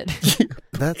wrote it.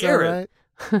 That's all Aaron.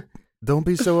 right. Don't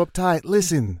be so uptight.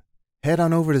 Listen, head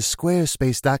on over to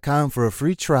squarespace.com for a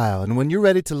free trial. And when you're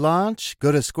ready to launch,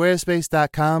 go to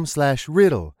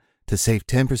squarespace.com/riddle to save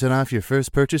 10% off your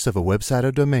first purchase of a website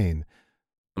or domain.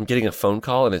 I'm getting a phone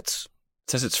call and it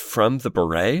says it's from the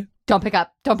beret. Don't pick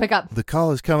up. Don't pick up. The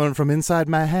call is coming from inside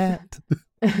my hat.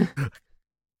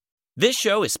 This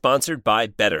show is sponsored by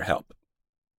BetterHelp.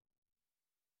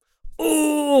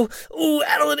 Ooh,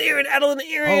 Adeline Aaron. Oh,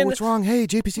 what's wrong? Hey,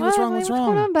 JPC, what's wrong? What's going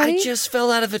wrong? on, buddy? I just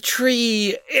fell out of a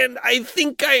tree and I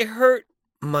think I hurt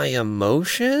my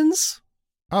emotions.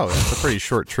 Oh, that's a pretty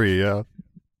short tree, yeah.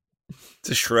 It's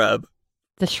a shrub.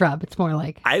 The shrub. It's more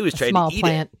like I was a trying small to eat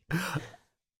plant. it.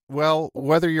 Well,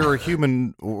 whether you're a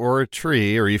human or a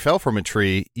tree, or you fell from a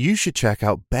tree, you should check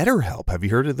out BetterHelp. Have you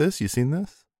heard of this? You seen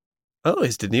this? Oh,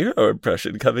 his De Niro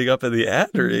impression coming up in the ad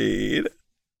read.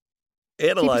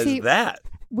 Analyze JPC, that.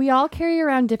 We all carry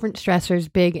around different stressors,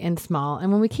 big and small,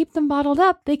 and when we keep them bottled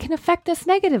up, they can affect us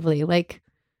negatively. Like,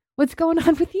 what's going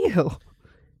on with you?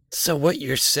 So what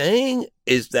you're saying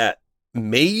is that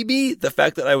maybe the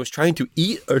fact that I was trying to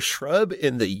eat a shrub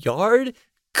in the yard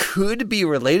could be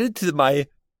related to my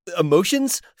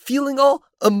emotions feeling all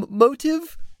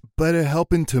emotive? Better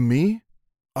helping to me?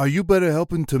 Are you better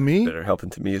helping to me? Better helping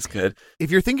to me is good.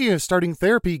 If you're thinking of starting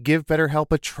therapy, give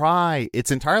BetterHelp a try. It's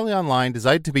entirely online,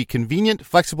 designed to be convenient,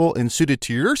 flexible, and suited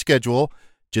to your schedule.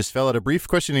 Just fill out a brief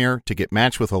questionnaire to get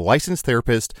matched with a licensed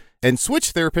therapist and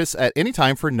switch therapists at any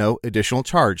time for no additional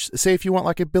charge. Say if you want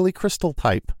like a Billy Crystal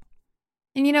type.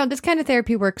 And this kind of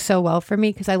therapy works so well for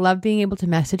me because I love being able to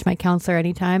message my counselor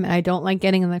anytime, and I don't like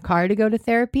getting in the car to go to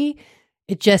therapy.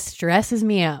 It just stresses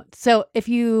me out. So if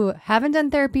you haven't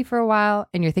done therapy for a while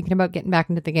and you're thinking about getting back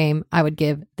into the game, I would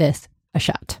give this a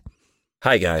shot.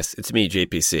 Hi, guys. It's me,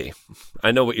 JPC. I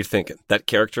know what you're thinking. That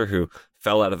character who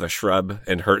fell out of a shrub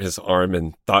and hurt his arm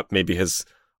and thought maybe his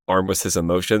arm was his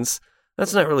emotions.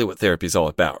 That's not really what therapy's all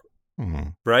about. Mm-hmm.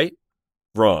 Right?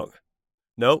 Wrong.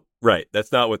 No? Right.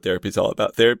 That's not what therapy's all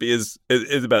about. Therapy is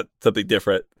about something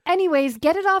different. Anyways,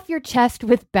 get it off your chest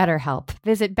with BetterHelp.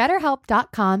 Visit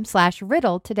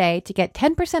betterhelp.com/riddle today to get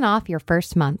 10% off your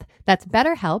first month. That's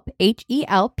BetterHelp,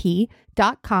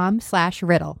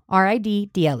 HELP.com/riddle,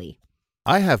 RIDDLE.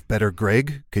 I have better,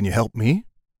 Greg. Can you help me?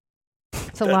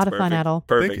 It's a lot of fun, Adel.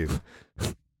 Perfect. Thank you.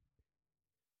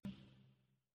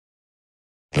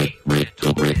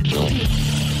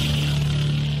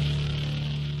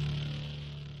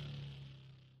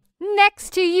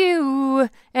 Next to you,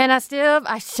 and I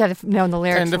should have known the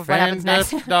lyrics And of what happens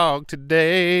next. dog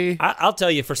today. I'll tell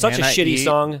you, for such And a I shitty eat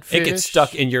song, it gets fish,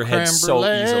 stuck in your head creme so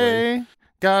brulee. easily.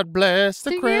 God bless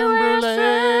the creme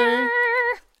brulee.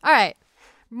 All right,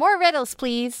 more riddles,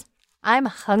 please. I'm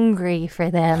hungry for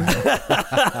them.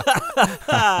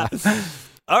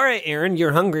 All right, Aaron,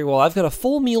 you're hungry. Well, I've got a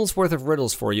full meal's worth of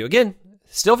riddles for you. Again,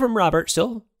 still from Robert,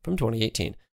 still from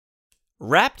 2018.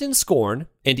 Wrapped in scorn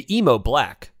and emo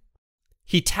black,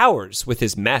 he towers with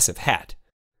his massive hat.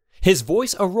 His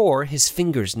voice a roar, his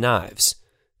fingers knives.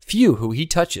 Few who he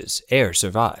touches e'er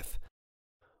survive.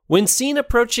 When seen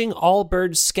approaching, all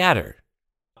birds scatter,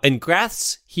 and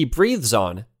grass he breathes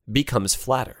on becomes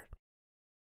flatter.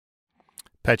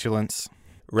 Petulance.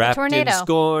 Wrapped tornado. in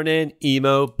scorn and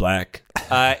emo black.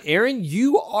 Aaron,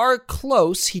 you are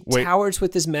close. He Wait. towers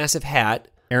with his massive hat.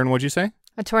 Aaron, what'd you say?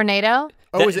 A tornado?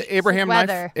 Oh, is it Abraham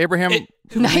Weather.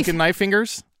 Lincoln knife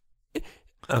fingers?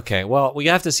 Okay, well, we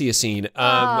have to see a scene.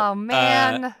 Oh,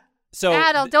 man. So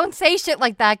Adel, don't say shit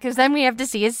like that, because then we have to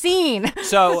see a scene.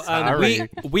 So Sorry.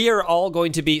 we are all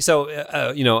going to be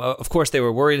of course they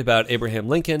were worried about Abraham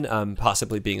Lincoln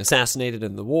possibly being assassinated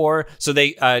in the war, so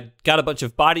they got a bunch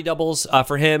of body doubles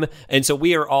for him, and so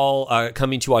we are all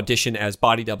coming to audition as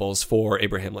body doubles for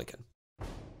Abraham Lincoln.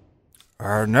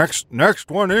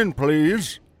 Next one in,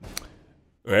 please.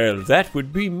 Well, that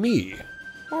would be me.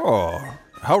 Oh,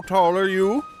 how tall are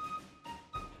you?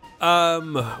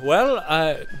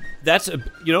 That's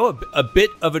a bit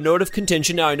of a note of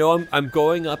contention. Now I know I'm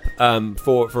going up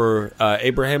for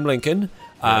Abraham Lincoln.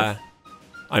 I'm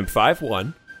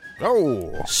 5'1",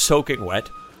 Oh, soaking wet.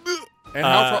 and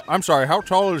I'm sorry. How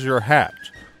tall is your hat?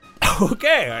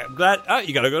 Okay, I'm glad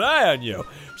you got a good eye on you.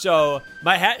 So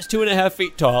my hat's 2.5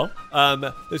 feet tall.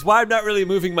 That's why I'm not really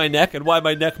moving my neck, and why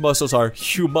my neck muscles are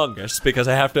humongous, because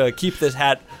I have to keep this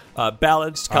hat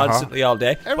balanced constantly all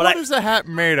day. And But what is the hat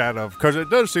made out of? Because it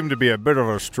does seem to be a bit of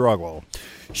a struggle.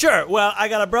 Sure. Well, I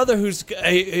got a brother he's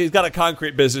got a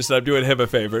concrete business, and I'm doing him a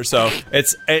favor. So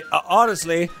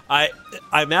honestly,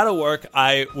 I'm out of work.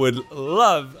 I would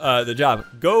love the job.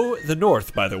 Go the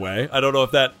North, by the way. I don't know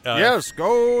if that Yes,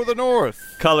 go the north.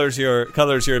 colors your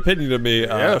opinion of me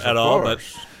Yes, at of all,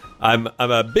 course. but I'm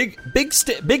a big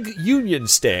Union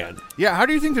stan. Yeah, how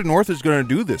do you think the North is going to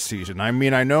do this season? I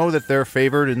mean, I know that they're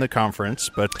favored in the conference,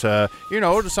 but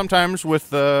sometimes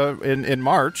with in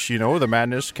March, the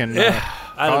madness can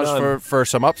I don't cause know. for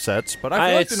some upsets. But I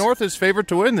feel like the North is favored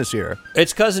to win this year.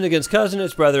 It's cousin against cousin.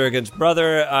 It's brother against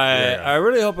brother. I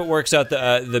really hope it works out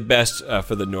the best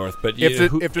for the North. But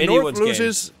If the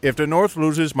North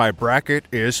loses, my bracket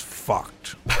is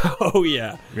fucked. oh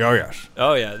yeah, Oh yes.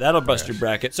 oh yeah, that'll bust your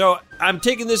bracket. So I'm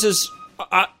taking this as,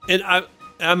 and I'm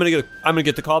gonna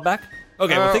get the call back.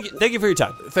 Okay, well thank you for your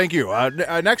time. Thank you.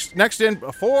 Next in,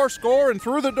 4 score and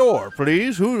through the door,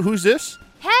 please. Who's this?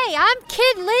 Hey, I'm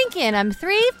Kid Lincoln. I'm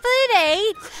 3'8".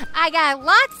 I got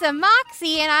lots of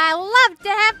moxie, and I love to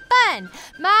have fun.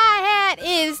 My hat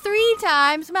is 3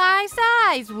 times my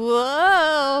size.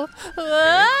 Whoa,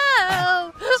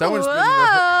 whoa,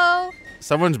 whoa.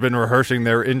 Someone's been rehearsing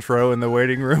their intro in the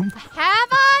waiting room. Have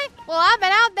I? Well, I've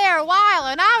been out there a while,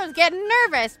 and I was getting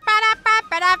nervous.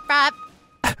 Ba-da-ba-ba-da-ba.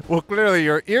 Well, clearly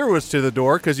your ear was to the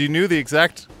door because you knew the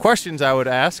exact questions I would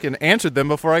ask and answered them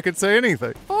before I could say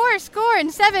anything. 4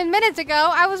 minutes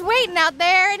ago, I was waiting out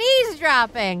there and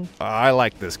eavesdropping. I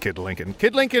like this, Kid Lincoln.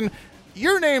 Kid Lincoln,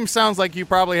 your name sounds like you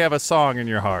probably have a song in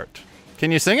your heart.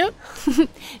 Can you sing it?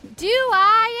 Do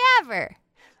I ever?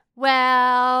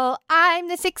 Well, I'm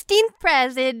the 16th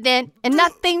president, and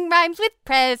nothing rhymes with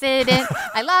president.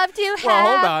 I love to have Well,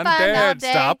 hold on. fun all Dad,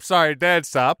 day. stop. Sorry, Dad,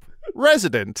 stop.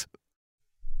 Resident.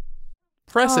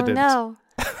 Precedent. Oh,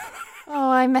 no. Oh,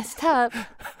 I messed up.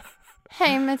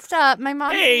 I messed up. My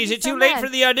mom. Hey, is it too late for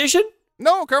the audition?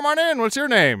 No, come on in. What's your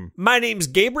name? My name's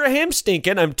Gabraham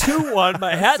Stinkin. I'm 2'1".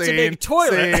 My hat's a big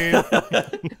toilet.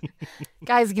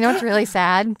 Guys, you know what's really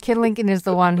sad? Kid Lincoln is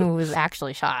the one who was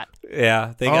actually shot.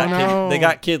 Yeah, they no.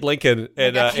 got Kid Lincoln,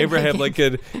 and got Kid Abraham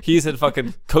Lincoln. He's in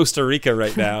fucking Costa Rica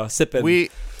right now, sipping.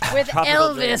 With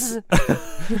tropical Elvis.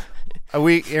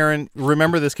 Aaron,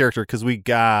 remember this character because we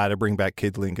gotta bring back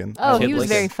Kid Lincoln. Oh, Kid he was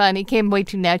Lincoln. very fun. He came way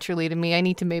too naturally to me. I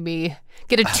need to maybe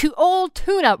get a old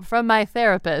tune-up from my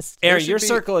therapist. Aaron, you're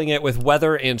circling it with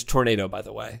weather and tornado, by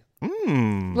the way.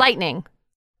 Lightning.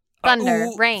 Thunder.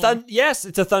 Rain. Yes,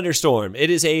 it's a thunderstorm. It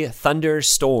is a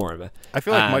thunderstorm. I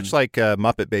feel like much like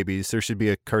Muppet Babies, there should be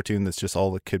a cartoon that's just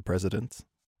all the kid presidents.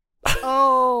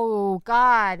 Oh,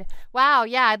 God. Wow,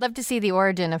 yeah, I'd love to see the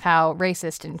origin of how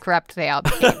racist and corrupt they all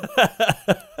became.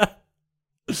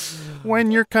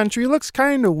 When your country looks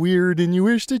kind of weird and you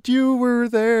wish that you were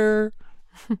there.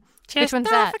 Which one's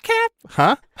that?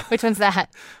 Huh? Which one's that?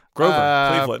 Grover,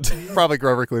 Cleveland. Probably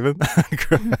Grover Cleveland.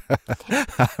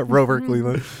 Rover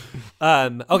Cleveland.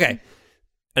 Okay.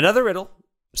 Another riddle,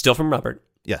 still from Robert.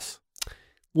 Yes.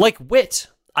 Like wit,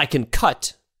 I can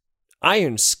cut,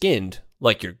 iron-skinned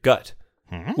like your gut.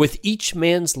 With each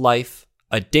man's life,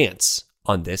 a dance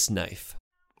on this knife.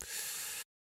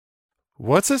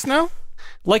 What's this now?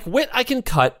 Like wit, I can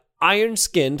cut,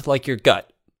 iron-skinned like your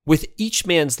gut. With each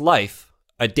man's life,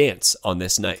 a dance on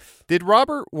this knife. Did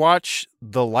Robert watch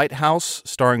The Lighthouse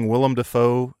starring Willem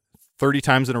Dafoe 30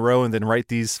 times in a row and then write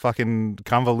these fucking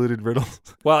convoluted riddles?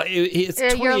 Well, it's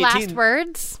 2018. Your last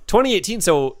words? 2018,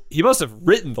 so he must have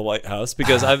written The Lighthouse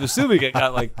because I'm assuming it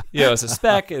got it's a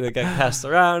spec and it got passed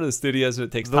around the studios and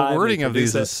it takes time. The wording of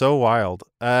these is so wild.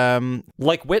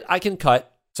 Like wit, I can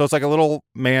cut. So it's like a little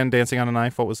man dancing on a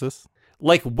knife. What was this?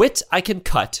 Like wit, I can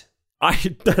cut.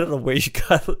 I don't know where you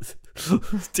got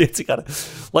dancing on it.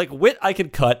 Like wit, I can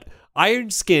cut.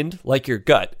 Iron-skinned like your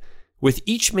gut. With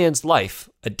each man's life,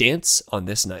 a dance on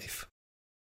this knife.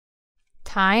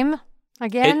 Time?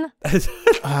 Again?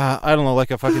 I don't know,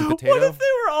 like a fucking potato? What if they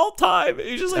were all time?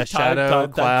 It's just like a shadow,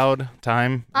 cloud,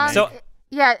 time. So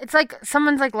yeah, it's like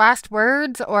someone's like last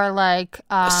words or like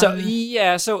so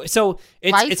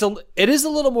it is a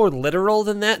little more literal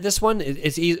than that. This one,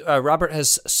 Robert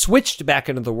has switched back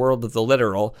into the world of the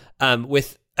literal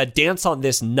with a dance on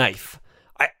this knife.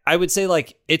 I would say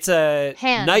like it's a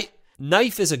hand.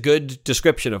 Knife is a good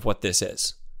description of what this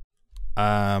is.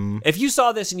 If you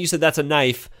saw this and you said that's a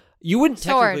knife, you wouldn't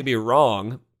technically be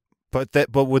wrong. But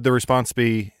would the response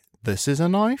be, "This is a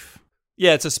knife"?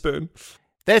 Yeah, it's a spoon.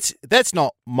 That's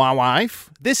not my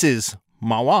wife. This is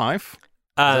my wife.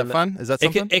 Is that fun? Is that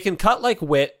something? It can cut like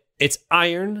wit. It's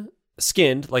iron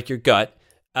skinned like your gut.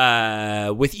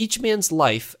 With each man's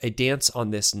life, a dance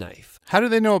on this knife. How do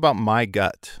they know about my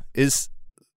gut? Is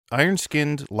iron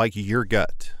skinned like your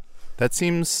gut? That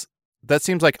seems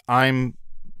like I'm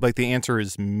like the answer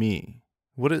is me.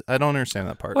 I don't understand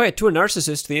that part. Oh, yeah, to a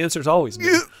narcissist, the answer is always me.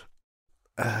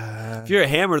 If you're a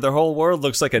hammer, the whole world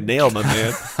looks like a nail, my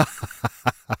man.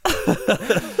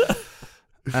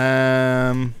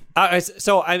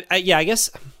 I guess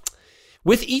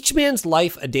with each man's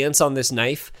life, a dance on this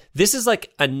knife. This is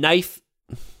like a knife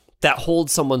that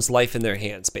holds someone's life in their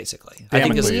hands, basically. Damocles. I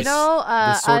think this is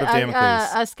The sword of Damocles.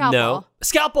 A scalpel. No,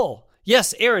 scalpel.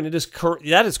 Yes, Aaron, it is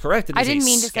that is correct. I didn't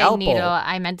mean to say needle.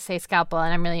 I meant to say scalpel,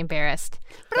 and I'm really embarrassed.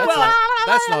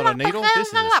 That's not a needle. This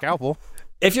is a scalpel.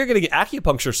 If you're going to get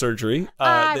acupuncture surgery,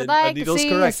 I then would like a needle's to see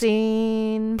correct. a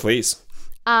scene. Please.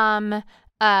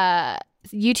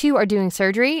 You two are doing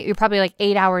surgery. You're probably like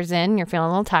 8 hours in. You're feeling a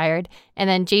little tired. And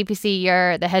then JPC,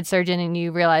 you're the head surgeon, and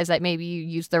you realize that maybe you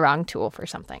used the wrong tool for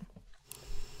something.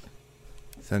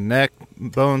 The neck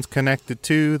bone's connected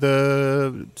to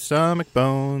the stomach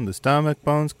bone. The stomach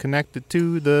bone's connected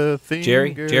to the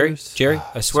fingers. Jerry,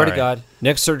 I swear to Sorry. God,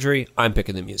 next surgery, I'm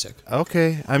picking the music.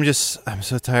 Okay, I'm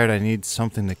so tired. I need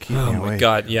something to keep me Oh awake. my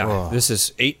God, yeah. Whoa. This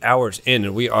is 8 hours in,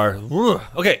 and we are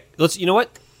okay. You know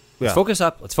what? Let's Yeah. focus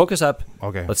up. Let's focus up.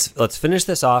 Okay. Let's finish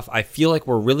this off. I feel like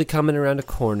we're really coming around a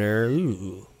corner.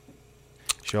 Ooh.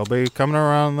 She'll be coming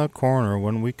around the corner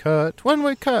when we cut. When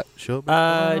we cut, she'll be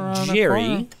coming around the Jerry.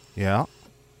 corner. Yeah.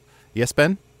 Yes,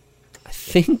 Ben? I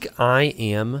think I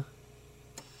am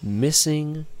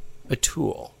missing a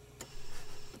tool.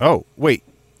 Oh, wait.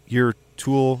 Your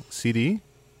Tool CD?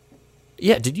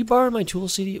 Yeah, did you borrow my Tool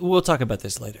CD? We'll talk about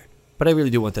this later. But I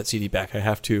really do want that CD back. I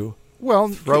have to Well,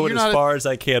 throw it you're as not far as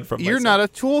I can from You're myself. not a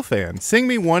Tool fan. Sing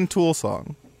me one Tool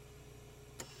song.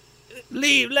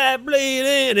 Leave that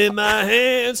bleeding in my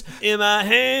hands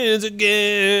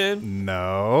again.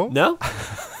 No. No?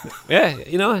 Yeah,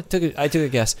 you know, I took a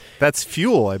guess. That's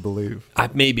Fuel, I believe.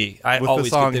 Maybe. I With the always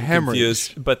song get them Hemorrhage.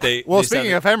 confused. But they. Well, they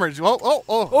speaking sounded- of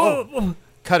hemorrhage,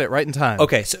 cut it right in time.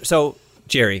 Okay, so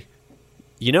Jerry,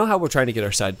 you know how we're trying to get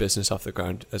our side business off the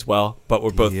ground as well, but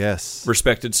we're both Yes.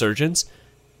 respected surgeons?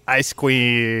 Ice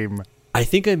cream. I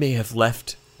think I may have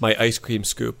left my ice cream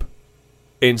scoop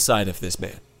inside of this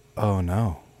man. Oh,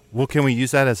 no. Well, can we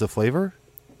use that as a flavor?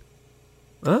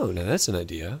 Oh, no, that's an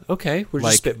idea. Okay, we're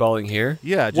Like- just spitballing here.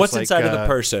 Yeah, just What's like, inside of the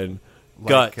person?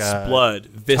 like, Guts, blood,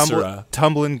 viscera.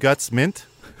 Tumbling Guts Mint?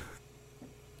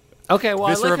 Okay, well,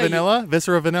 Viscera Vanilla?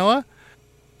 Viscera Vanilla?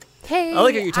 Hey, I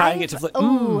like how you're tying it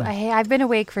to I've been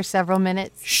awake for several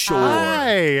minutes. Sure.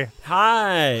 Hi.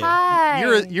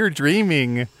 Hi. You're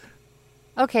dreaming.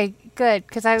 Okay, good.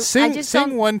 Because I Sing just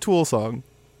don't. one Tool song.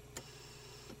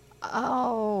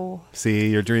 Oh, See,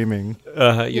 you're dreaming. You're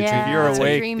Yeah. If you're I'm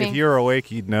awake, dreaming. if you're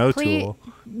awake, you'd know please, Tool.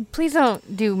 please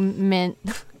don't do mint.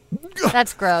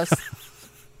 That's gross.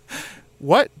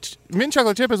 What? Mint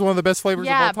chocolate chip is one of the best flavors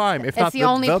Yeah, of all time. If it's not the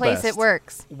only place best. it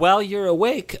works. While you're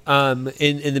awake, in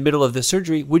the middle of the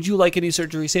surgery, would you like any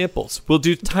surgery samples? We'll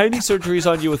do tiny surgeries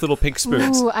on you with little pink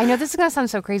spoons. Ooh, I know this is gonna sound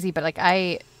so crazy, but like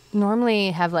I normally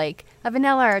have like a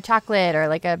vanilla or a chocolate or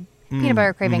like a peanut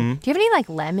butter craving. Do you have any like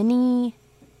lemony?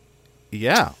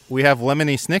 Yeah, we have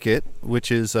Lemony Snicket,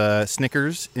 which is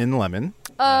Snickers in lemon.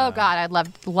 Oh God, I'd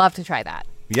love to try that.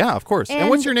 Yeah, of course. And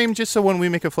what's And- your name? Just so when we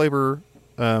make a flavor,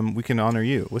 we can honor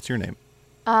you. What's your name?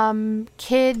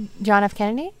 Kid John F.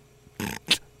 Kennedy.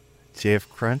 JF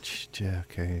Crunch.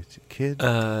 JFK. Kid.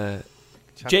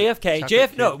 JFK.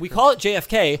 chocolate No, kid we call it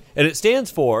JFK, and it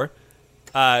stands for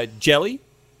jelly,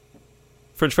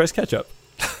 French fries, ketchup.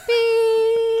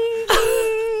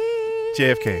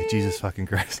 JFK. Jesus fucking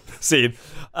Christ. Scene.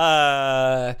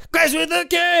 Crash with a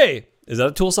K. Is that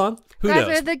a Tool song? Who Crash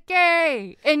knows? with the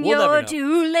K, and We'll never you're know.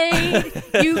 too late.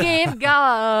 You gave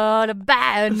God a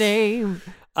bad name.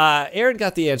 Aaron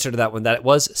got the answer to that one. That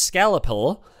was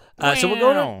Scalpel. So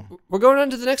we're going on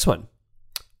to the next one.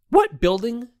 What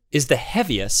building is the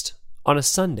heaviest on a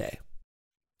Sunday?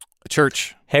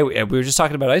 Church. Hey, we were just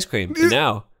talking about ice cream, and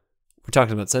now we're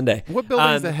talking about Sunday. What building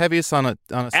is the heaviest on a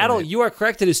Sunday? Adel, you are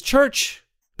correct. It is church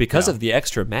because of the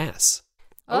extra mass.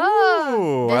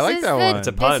 Ooh, I like that one. It's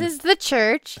a pun. This is the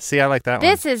church. See, I like that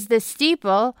This is the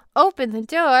steeple. Open the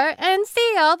door and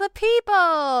see all the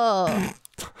people.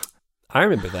 I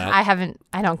remember that.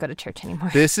 I don't go to church anymore.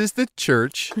 one. This is the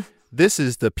church. This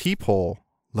is the peephole.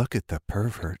 Look at the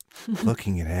pervert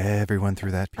looking at everyone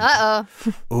through that peephole.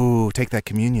 Uh-oh. Ooh, take that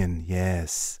communion.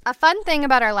 Yes. A fun thing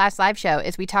about our last live show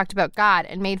is we talked about God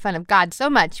and made fun of God so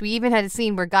much. We even had a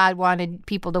scene where God wanted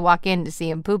people to walk in to see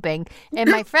him pooping. And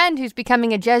my friend who's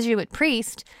becoming a Jesuit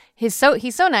priest, he's so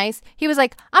nice. He was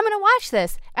like, I'm going to watch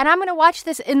this. And I'm going to watch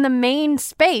this in the main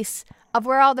space of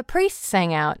where all the priests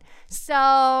hang out.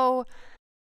 So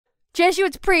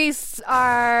Jesuits priests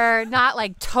are not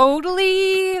like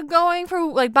totally going for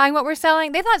like buying what we're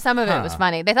selling. They thought some of it was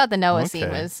funny. They thought the Noah scene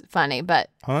Okay. was funny, but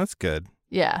Oh, that's good.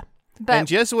 yeah. And But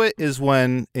Jesuit is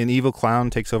when an evil clown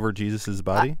takes over Jesus'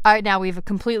 body. all right, now we've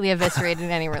completely eviscerated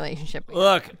any relationship.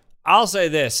 Look, I'll say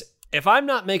this. If I'm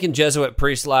not making Jesuit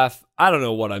priests laugh, I don't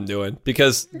know what I'm doing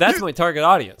because that's my target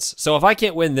audience. So if I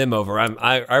can't win them over,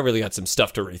 I really got some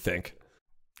stuff to rethink.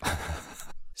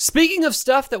 Speaking of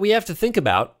stuff that we have to think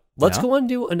about, let's Yeah. go on and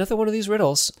do another one of these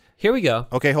riddles. Here we go.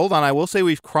 Okay, hold on. I will say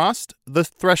we've crossed the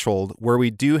threshold where we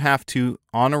do have to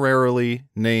honorarily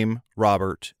name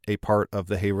Robert a part of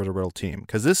the Hey Riddle Riddle team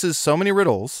because this is so many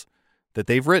riddles that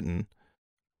they've written.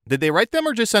 Did they write them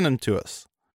or just send them to us?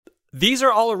 These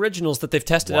are all originals that they've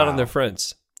tested out on Wow. their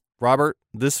friends. Robert,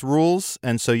 this rules,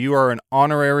 and so you are an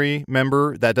honorary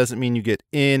member. That doesn't mean you get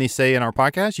any say in our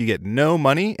podcast. You get no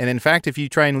money, and in fact, if you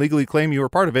try and legally claim you were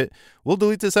part of it, we'll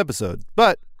delete this episode.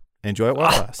 But enjoy it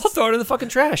while it lasts. I'll throw it in the fucking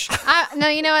trash. No,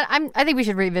 you know what? I think we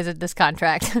should revisit this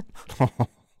contract.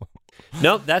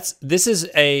 No,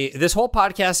 this whole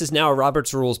podcast is now a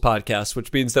Robert's Rules podcast,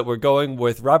 which means that we're going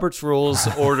with Robert's Rules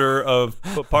order of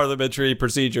parliamentary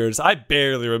procedures. I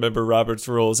barely remember Robert's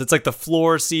Rules. It's like the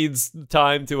floor cedes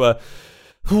time to a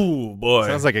ooh boy.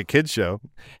 Sounds like a kid's show.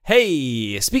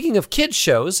 Hey, speaking of kids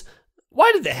shows,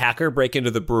 why did the hacker break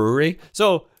into the brewery?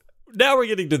 So now we're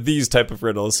getting to these type of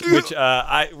riddles, which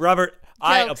Robert,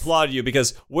 I Jokes. applaud you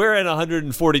because we're in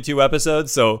 142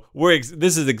 episodes, so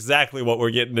this is exactly what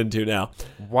we're getting into now.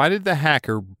 Why did the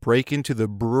hacker break into the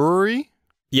brewery?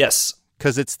 Yes.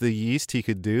 Because it's the yeast he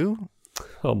could do?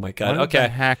 Oh my God. Why did the Okay.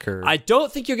 hacker. I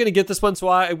don't think you're going to get this one, so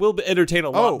I will entertain a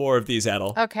lot more of these,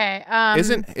 Adel. Okay.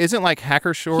 Isn't like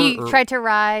Hacker Shore? he or- tried to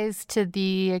rise to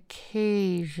the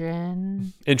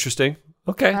occasion. Interesting.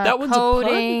 Okay, that one's a pun.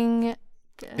 coding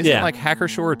Isn't Yeah. it like Hacker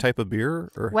Shore a type of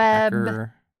beer or Web.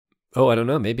 Hacker Oh, I don't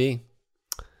know. Maybe.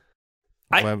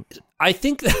 Web? I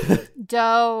think.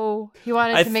 Dough. He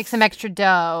wanted to make some extra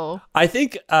dough. I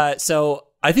think. So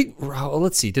I think.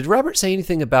 Let's see. Did Robert say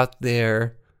anything about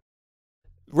their?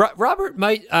 Robert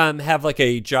might have like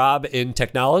a job in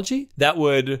technology that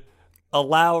would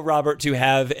allow Robert to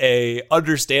have a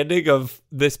understanding of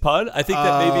this pun. I think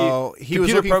that maybe he was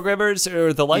computer looking- programmers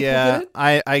or the like. Yeah, will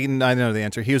get it. I know the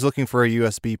answer. He was looking for a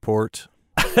USB port.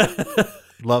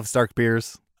 Love Stark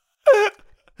beers.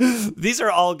 These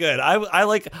are all good. I'm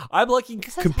liking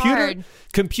is computer hard.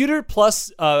 computer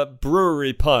plus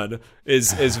brewery pun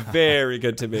is very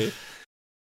good to me.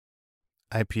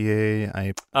 IPA.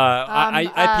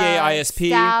 IPA ISP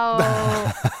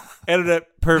Stout.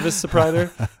 Internet Purvis Sopriner.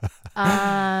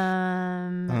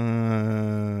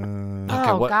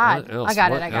 Oh, God. What else? I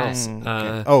got it. What I got else?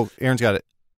 it. Oh, Aaron's got it.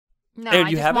 No, Aaron, I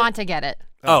you just have it? want to get it.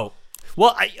 Oh.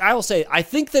 Well, I will say, I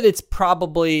think that it's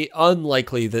probably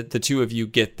unlikely that the two of you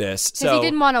get this. Because So, he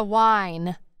didn't want to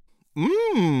whine.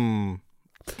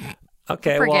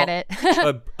 okay, Forget well,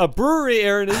 it. a brewery,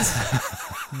 Aaron,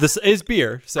 this is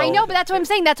beer. So I know, but that's what I'm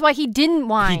saying. That's why he didn't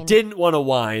whine. he didn't want to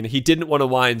whine. He didn't want to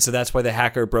whine, so that's why the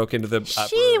hacker broke into the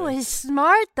She brewery. was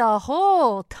smart the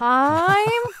whole time.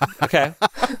 Okay.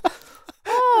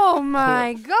 Oh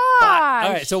my gosh.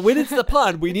 All right, so when it's the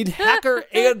pun, we need hacker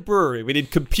and brewery. We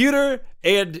need computer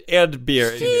and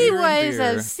beer. She and was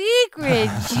beer. a secret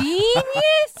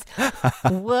genius?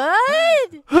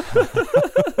 What?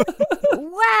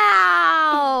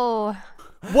 Wow.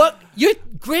 What? Your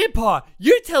grandpa,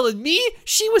 you're telling me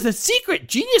she was a secret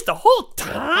genius the whole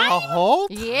time? The whole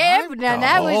Yeah, time? now The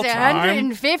that was whole time?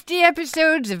 150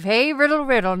 episodes of Hey Riddle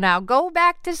Riddle. Now go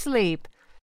back to sleep.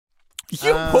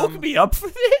 You woke me up for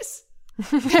this?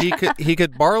 He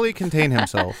could barely contain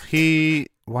himself.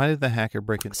 Why did the hacker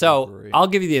break into the So brewery? I'll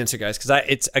give you the answer, guys, because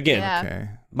it's again Yeah. Okay.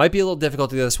 might be a little difficult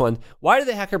to do this one. Why did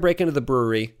the hacker break into the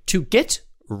brewery? To get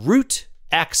root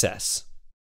access.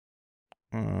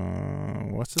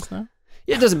 What's this now?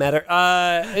 It doesn't matter.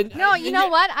 No, you know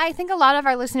what? I think a lot of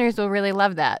our listeners will really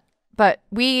love that. But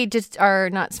we just are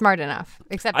not smart enough,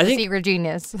 except I the think- secret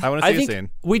genius. I want to I see a think scene.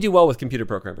 we do well with computer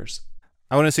programmers.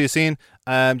 I want to see a scene.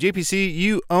 JPC,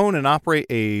 you own and operate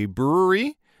a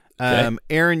brewery. Okay.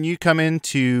 Aaron, you come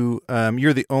into.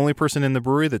 You're the only person in the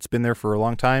brewery that's been there for a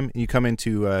long time. You come in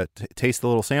to taste the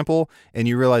little sample, and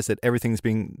you realize that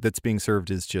everything that's being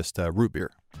served is just root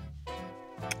beer.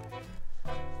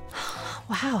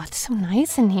 Wow, it's so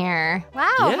nice in here. Wow,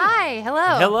 Yeah. hi,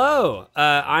 hello. Hello,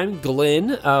 I'm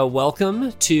Glenn.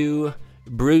 Welcome to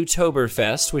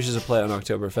Brewtoberfest, which is a play on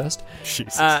Oktoberfest.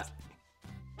 Jesus.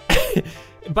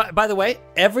 By the way,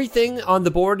 everything on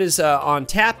the board is on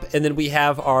tap, and then we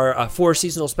have our 4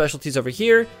 seasonal specialties over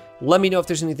here. Let me know if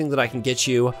there's anything that I can get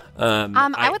you.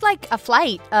 I would like a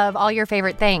flight of all your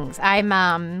favorite things. I'm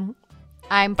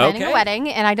planning Okay. a wedding,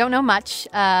 and I don't know much.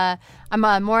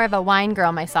 I'm more of a wine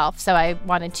girl myself, so I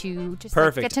wanted to just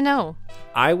Perfect. get to know.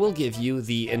 I will give you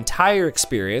the entire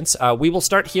experience. We will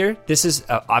start here. This is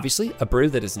obviously a brew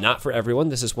that is not for everyone.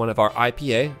 This is one of our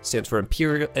IPA, stands for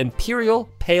Imperial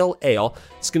Pale Ale.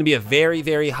 It's going to be a very,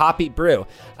 very hoppy brew.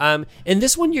 In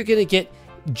this one, you're going to get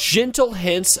gentle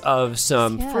hints of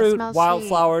some Yeah, it fruit, smells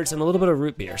wildflowers, and a little bit of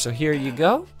root beer. So here you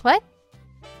go. What?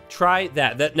 Try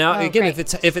that. Now, Oh, again, great.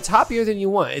 if it's hoppier than you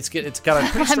want, it's got a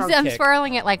pretty strong I'm kick.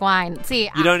 swirling it like wine. See,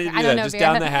 You don't need to I do don't that. know Just beer.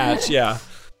 down the hatch. Yeah.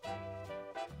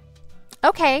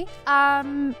 Okay. How I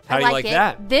do you like like it.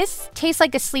 that? This tastes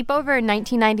like a sleepover in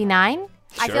 1999.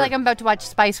 I Sure. feel like I'm about to watch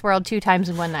Spice World 2 times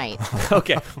in one night.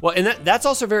 Okay. Well, and that's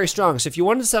also very strong. So if you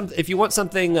want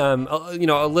something,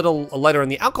 a little lighter on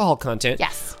the alcohol content,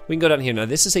 Yes. we can go down here. Now,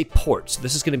 this is a port, so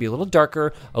this is going to be a little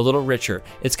darker, a little richer.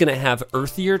 It's going to have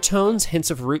earthier tones,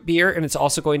 hints of root beer, and it's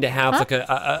also going to have like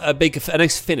a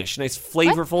nice finish, a nice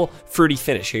flavorful, fruity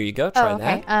finish. Here you go. Try Oh,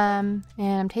 okay. that. And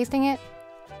I'm tasting it.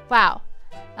 Wow.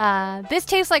 This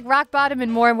tastes like rock bottom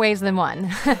in more ways than one.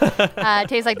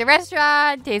 Tastes like the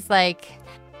restaurant. Tastes like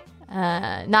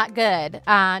not good.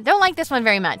 Don't like this one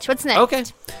very much. What's next? Okay.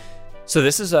 So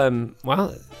this is hard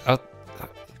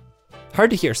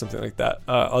to hear something like that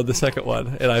on the second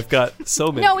one, and I've got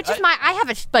so many. No, it's just I have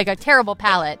a terrible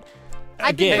palate.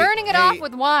 I've been Again, burning it off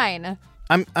with wine.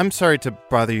 I'm sorry to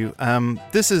bother you.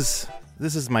 This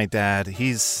is my dad.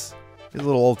 He's a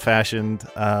little old fashioned.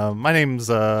 My name's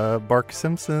Bark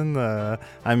Simpson.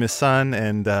 I'm his son,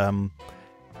 and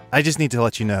I just need to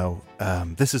let you know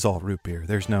this is all root beer.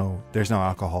 There's no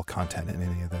alcohol content in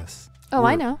any of this. Oh,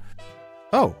 I know.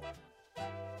 Oh,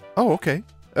 okay.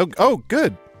 Oh,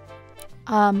 good.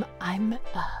 I'm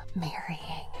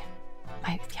marrying.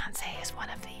 My fiance is one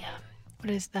of what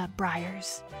is the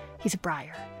Breyers? He's a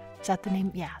Breyer. Is that the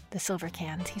name? Yeah, the silver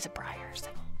cans. He's a Breyers.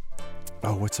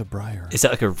 Oh, what's a Breyer? Is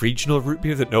that like a regional root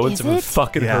beer that no one's Is ever it?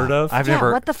 fucking Yeah, heard of? I've Yeah,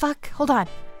 never. what the fuck? Hold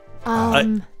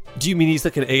on. Do you mean he's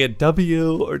like an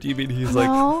A&W, or do you mean he's like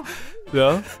no?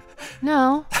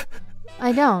 No,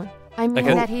 I don't. I mean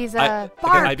Like that he's like a an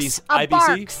Barks. A IBC?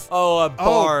 Barks. Oh, a Oh,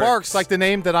 Barks. Barks, like the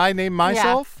name that I named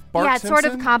myself. Bart Yeah, it's sort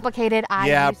of Simpson? complicated.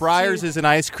 Yeah, Breyers is an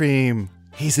ice cream.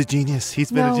 He's a genius.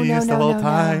 He's been a genius the whole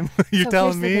time. You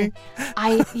telling me?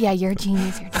 You're a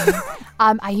genius. You're a genius.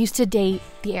 I used to date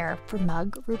the heir for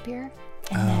Mug root beer,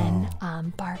 and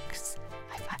then Barks.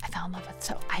 I fell in love with.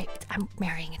 So I'm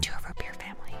marrying into a root beer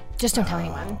family. Just don't tell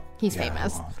anyone. He's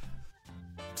famous.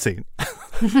 See,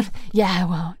 Yeah, I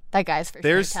won't. That guy's for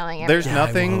sure telling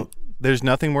everyone. there's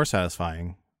nothing more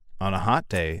satisfying on a hot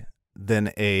day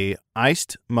than a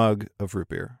iced mug of root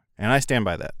beer, and I stand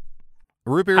by that.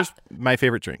 Root beer is my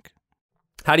favorite drink.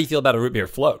 How do you feel about a root beer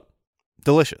float?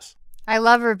 Delicious. I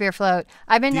love root beer float.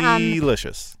 I've been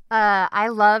Delicious. I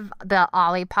love the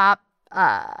Olipop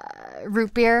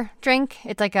root beer drink.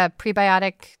 It's like a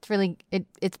prebiotic.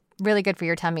 It's really good for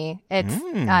your tummy. It's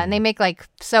and they make like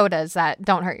sodas that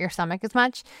don't hurt your stomach as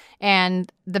much.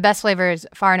 And the best flavor is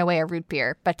far and away a root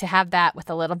beer. But to have that with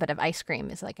a little bit of ice cream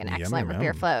is like an excellent root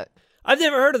beer float. I've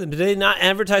never heard of them. Do they not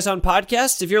advertise on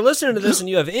podcasts? If you're listening to this and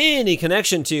you have any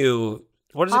connection to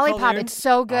what is it called? Olipop, it's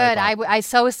so good. I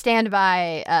so stand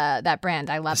by that brand.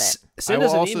 I love it. Send I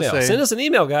us will an also email. say- Send us an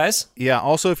email, guys. Yeah.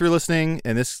 Also, if you're listening,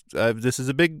 and this is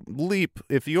a big leap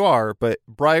if you are, but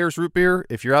Breyers root beer,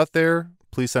 if you're out there,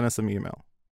 please send us some email.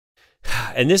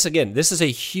 And this is a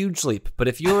huge leap. But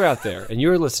if you're out there and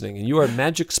you're listening and you are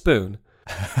Magic Spoon,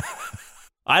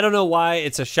 I don't know why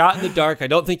it's a shot in the dark. I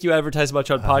don't think you advertise much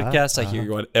on podcasts. I hear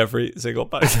you on every single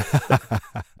podcast.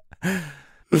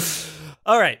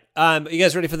 All right. You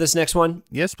guys ready for this next one?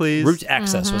 Yes, please. Root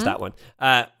access was that one.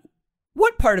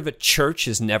 What part of a church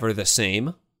is never the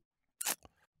same?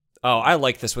 Oh, I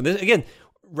like this one. Again,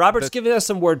 Robert's giving us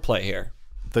some wordplay here.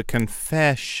 The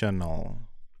confessional.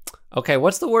 Okay,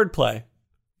 what's the wordplay?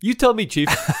 You tell me, Chief.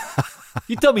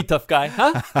 You tell me, tough guy,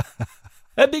 huh?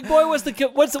 Hey, big boy, what's the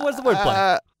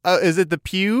wordplay? Is it the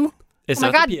pew? It's Oh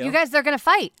my not the God, PO. you guys, they're going to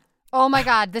fight. Oh my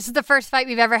God, this is the first fight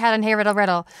we've ever had on Hey Riddle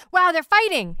Riddle. Wow, they're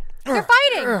fighting. They're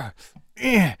fighting.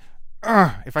 If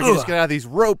I could just get out of these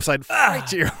ropes, I'd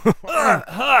fight you. All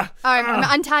right, I'm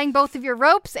untying both of your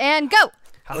ropes and go.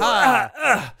 If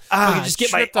I could just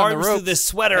get my tripped on the arms through ropes. this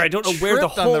sweater. I don't know where the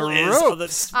tripped on the hole is on the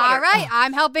sweater. All right,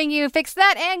 I'm helping you fix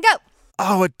that and go.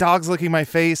 Oh, a dog's licking my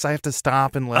face. I have to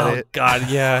stop and let Oh, it. God,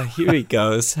 yeah. Here he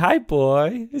goes. Hi,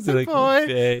 boy. He's like, boy.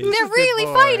 face. They're really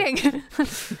fighting.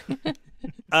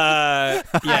 Yeah,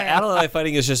 Adel and I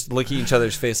fighting is just licking each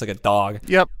other's face like a dog.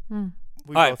 Yep. All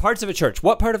right, parts of a church.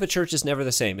 What part of a church is never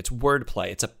the same? It's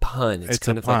wordplay. It's a pun. It's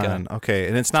kind a of like pun. Okay,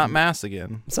 and it's not mass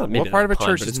again. It's not maybe what part not of a pun,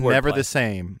 church but is it's never wordplay. the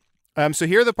same? So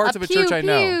here are the parts of a church I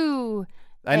know. Pew.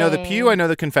 I know the pew. I know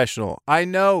the confessional. I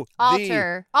know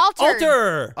Altar. the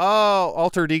Altar. Oh,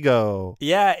 altered ego.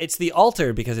 Yeah, it's the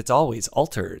altar because it's always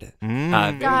altered. Very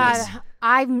nice.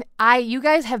 God, you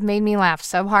guys have made me laugh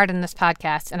so hard in this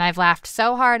podcast, and I've laughed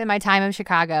so hard in my time in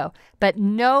Chicago, but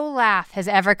no laugh has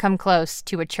ever come close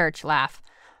to a church laugh.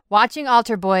 Watching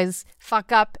altar boys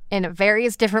fuck up in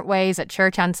various different ways at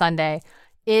church on Sunday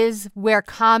is where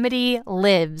comedy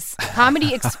lives.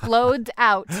 Comedy explodes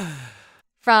out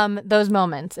from those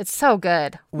moments. It's so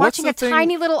good. What's Watching the a thing-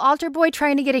 tiny little altar boy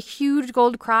trying to get a huge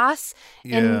gold cross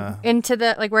into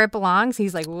the like where it belongs.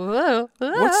 He's like, whoa.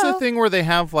 What's the whoa." thing where they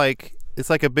have like it's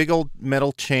like a big old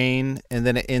metal chain and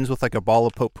then it ends with like a ball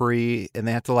of potpourri and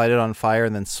they have to light it on fire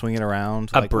and then swing it around?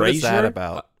 A Like, what is that brazier?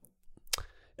 about?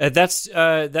 That's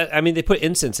that. I mean, they put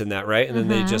incense in that, right? And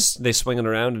then they swing it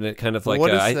around, and it kind of like.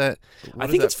 what is I that? I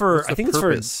think it's for. What's the I think it's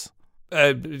purpose?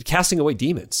 for casting away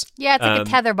demons. Yeah, it's like a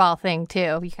tetherball thing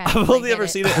too. You kind of I've only ever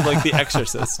seen it in like The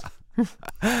Exorcist.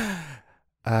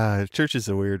 Church is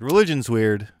weird. Religion's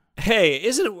weird. Hey,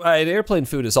 isn't it, an airplane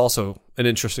food is also an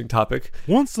interesting topic?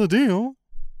 What's the deal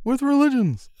with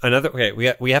religions? Okay,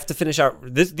 we have to finish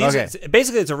out these. Okay.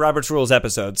 Basically, it's a Robert's Rules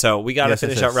episode, so we got to Yes,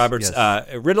 finish yes, out Robert's yes.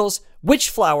 riddles. Which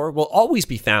flower will always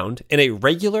be found in a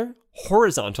regular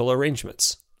horizontal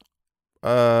arrangements?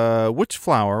 Which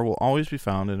flower will always be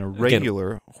found in a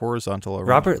regular horizontal arrangement?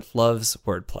 Robert loves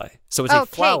wordplay, so it's Oh, a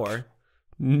flower.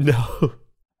 No.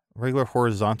 Regular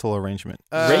horizontal arrangement.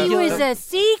 He was a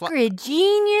secret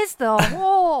genius the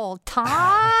whole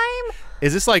time.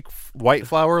 Is this like white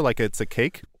flour? Like it's a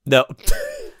cake? No.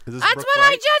 Is Is this That's Brooke what I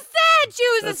right? just said. She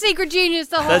was the secret genius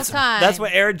the whole time. That's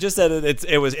what Aaron just said.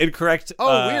 It was incorrect.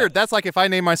 Oh, weird. That's like if I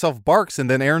name myself Barks and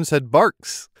then Aaron said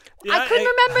Barks. I couldn't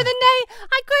remember the name.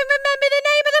 I couldn't remember the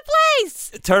name of the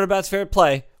place. Turnabout's fair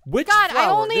play. Which God, I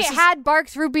flower? only had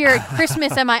Barks root beer at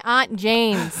Christmas at my Aunt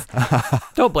Jane's.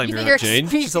 Don't blame your Aunt Jane.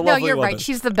 She's a no, lovely you're woman. right.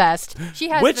 She's the best. She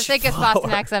has Which the thickest flower?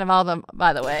 Boston accent of all of them,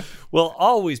 by the way. Will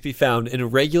always be found in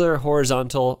regular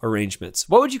horizontal arrangements.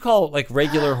 What would you call like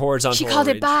regular horizontal? She called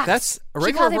it Box. That's a She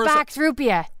regular called it Box root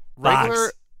beer.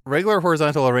 Regular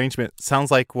horizontal arrangement sounds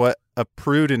like what a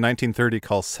prude in 1930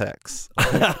 calls sex.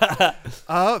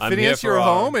 Phineas, for you're our-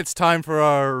 home. It's time for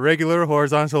our regular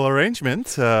horizontal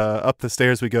arrangement. Up the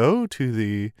stairs we go to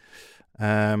the,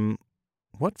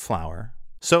 what flower?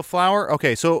 So flower.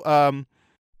 Okay, so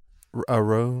a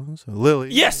rose, a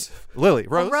lily. Yes, lily,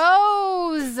 rose.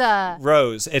 Rose.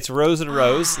 rose. It's rose and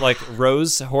rose, like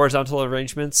rose horizontal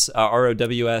arrangements,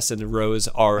 ROWS, and rose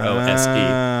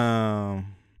ROSE.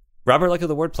 Robert, look at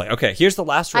the wordplay. Okay, here's the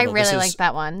last I riddle. really like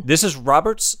that one. This is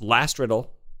Robert's last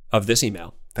riddle of this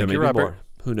email. There Thank may you, be Robert. more.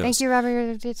 Who knows? Thank you, Robert.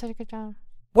 You did such a good job.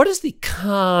 What is the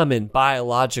common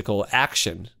biological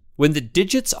action when the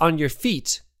digits on your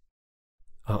feet...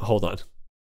 hold on.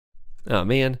 Oh,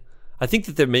 man. I think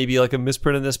that there may be like a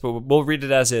misprint in this, but we'll read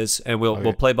it as is, and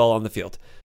we'll play ball on the field.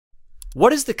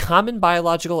 What is the common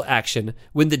biological action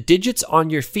when the digits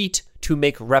on your feet to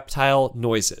make reptile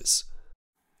noises?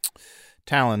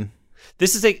 Talon.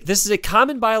 This is a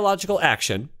common biological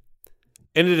action,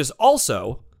 and it is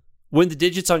also when the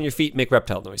digits on your feet make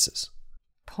reptile noises.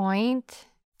 Point.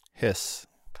 Hiss.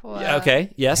 Yeah,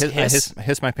 okay. Yes.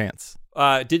 Hiss my pants.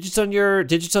 Digits on your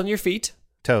feet,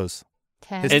 Toes.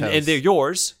 Ten. and they're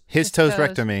yours. His His toes toes.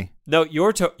 rectum me. No,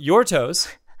 your toes.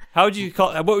 How would you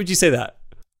call? What would you say that?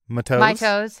 My toes. My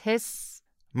toes. His.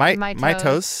 My My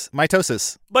toes.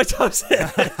 Mitosis. My toes.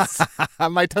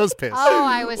 My toes piss. Oh,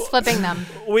 I was flipping them.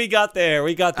 We got there.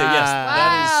 Yes,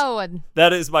 Wow.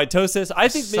 that is mitosis. I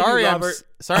think maybe Sorry, Robert.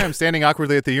 I'm standing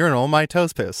awkwardly at the urinal. My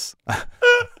toes piss.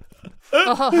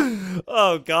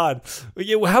 Oh God.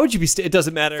 Yeah, well, how would you be? It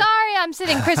doesn't matter. Sorry, I'm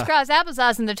sitting crisscross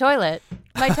applesauce in the toilet.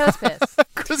 My toes piss.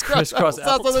 Crisscross applesauce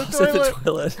on the applesauce in the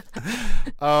toilet.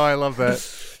 Oh, I love that.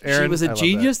 Aaron, She was I a love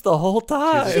genius the whole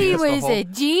time. She the was whole- a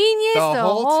genius the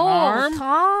whole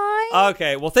time.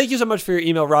 Okay, well, thank you so much for your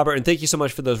email, Robert, and thank you so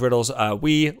much for those riddles.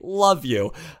 We love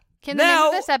you. Can the name Now-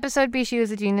 of this episode be She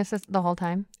Was a Genius the whole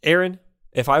time? Aaron,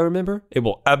 if I remember, it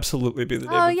will absolutely be the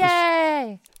name Oh, of this.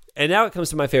 yay. And now it comes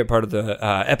to my favorite part of the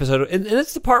episode, and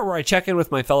it's the part where I check in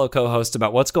with my fellow co-hosts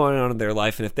about what's going on in their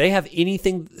life, and if they have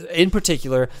anything in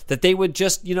particular that they would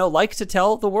just, like to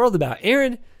tell the world about.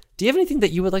 Aaron, do you have anything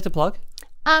that you would like to plug?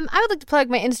 I would like to plug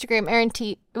my Instagram,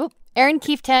 Aaron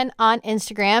Keefe 10 on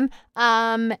Instagram.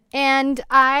 And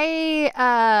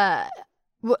I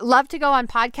love to go on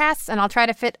podcasts, and I'll try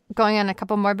to fit going on a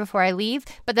couple more before I leave.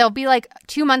 But there'll be like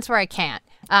 2 months where I can't.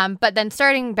 But then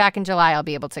starting back in July, I'll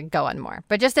be able to go on more.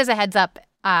 But just as a heads up,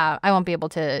 I won't be able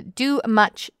to do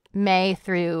much May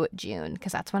through June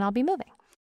because that's when I'll be moving.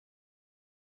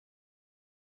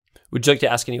 Would you like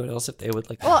to ask anyone else if they would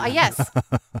like to? Well, yes.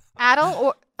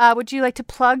 Adel, or would you like to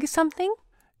plug something?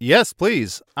 Yes,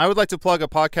 please. I would like to plug a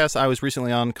podcast I was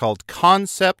recently on called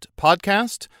Concept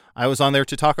Podcast. I was on there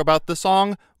to talk about the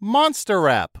song Monster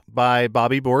Rap by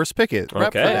Bobby Boris Pickett.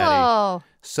 Rap for Okay. Daddy. Oh,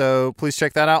 So please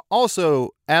check that out. Also,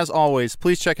 as always,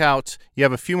 please check out, you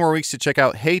have a few more weeks to check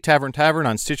out Hey Tavern Tavern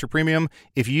on Stitcher Premium.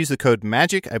 If you use the code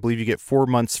MAGIC, I believe you get 4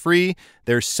 months free.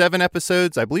 There's 7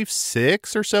 episodes. I believe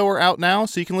 6 or so are out now,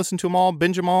 so you can listen to them all,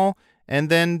 binge them all, and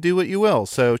then do what you will.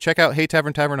 So check out Hey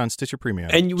Tavern Tavern on Stitcher Premium.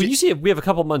 And when you see we have a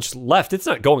couple months left, it's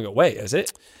not going away, is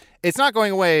it? It's not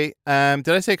going away. Did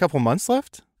I say a couple months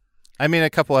left? I mean,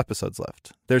 a couple episodes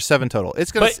left. There's 7 total.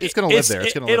 It's gonna live there.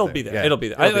 It'll be there. Yeah, It'll be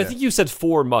there. it'll I think you said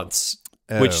 4 months,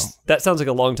 which Oh. that sounds like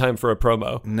a long time for a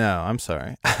promo. No, I'm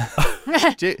sorry.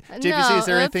 JPC, is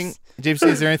there No, anything? JPC,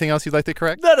 is there anything else you'd like to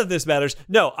correct? None of this matters.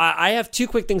 No, I have 2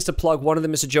 quick things to plug. One of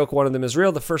them is a joke. One of them is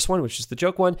real. The first one, which is the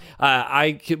joke one,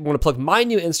 I want to plug my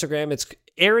new Instagram. It's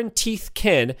Aaron Teeth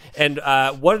Ken, and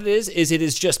what it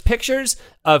is just pictures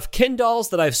of Ken dolls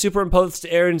that I've superimposed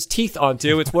Aaron's teeth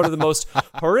onto. It's one of the most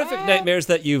horrific nightmares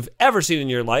that you've ever seen in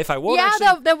your life. I won't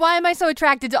actually. then why am I so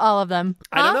attracted to all of them?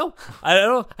 I don't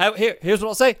know. Here's what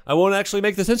I'll say. I won't actually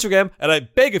make this Instagram, and I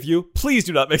beg of you, please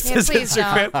do not make Yeah, this please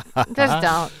Instagram. don't. Just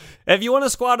don't. If you want to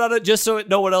squat on it just so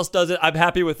no one else does it, I'm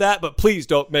happy with that, but please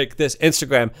don't make this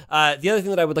Instagram. The other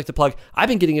thing that I would like to plug, I've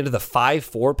been getting into the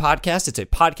 5-4 podcast. It's a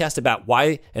podcast about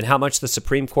why and how much the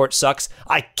Supreme Court sucks.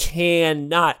 I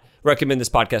cannot recommend this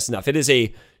podcast enough. It is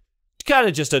a kind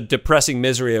of just a depressing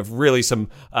misery of really some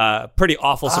pretty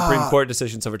awful Supreme Court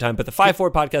decisions over time. But the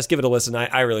 5-4 podcast, give it a listen.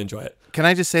 I really enjoy it. Can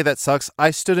I just say that sucks?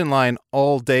 I stood in line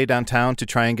all day downtown to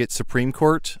try and get Supreme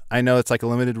Court. I know it's like a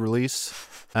limited release.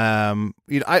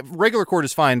 Regular Court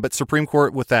is fine, but Supreme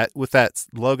Court with that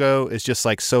logo is just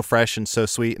like so fresh and so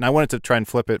sweet. And I wanted to try and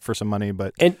flip it for some money,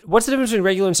 but and what's the difference between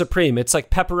regular and Supreme? It's like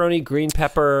pepperoni, green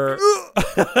pepper,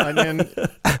 onion,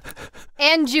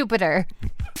 and Jupiter.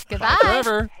 Goodbye.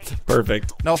 forever.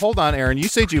 Perfect. No, hold on, Aaron. You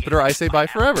say Jupiter, I say bye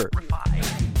forever.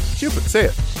 Jupiter, say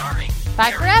it.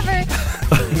 Bye forever.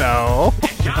 No.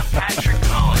 John Patrick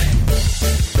Cohen.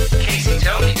 Casey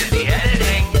Tony did the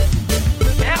editing.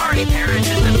 And Marty Parrish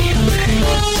did the music.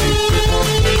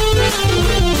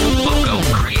 Logo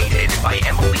created by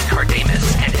Emily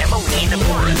Cardamus and Emmeline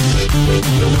Morris.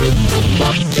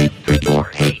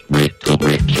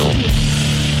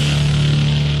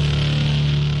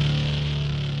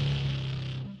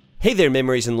 Hey there,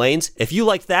 Memories and Lanes. If you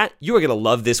liked that, you are going to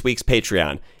love this week's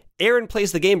Patreon. Aaron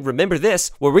plays the game Remember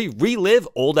This, where we relive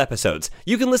old episodes.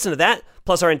 You can listen to that,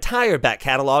 plus our entire back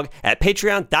catalog at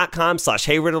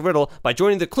patreon.com/HeyRiddleRiddle by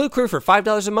joining the Clue Crew for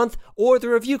 $5 a month or the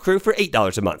Review Crew for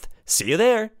 $8 a month. See you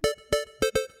there.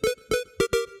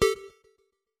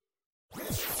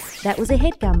 That was a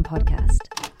HeadGum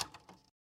podcast.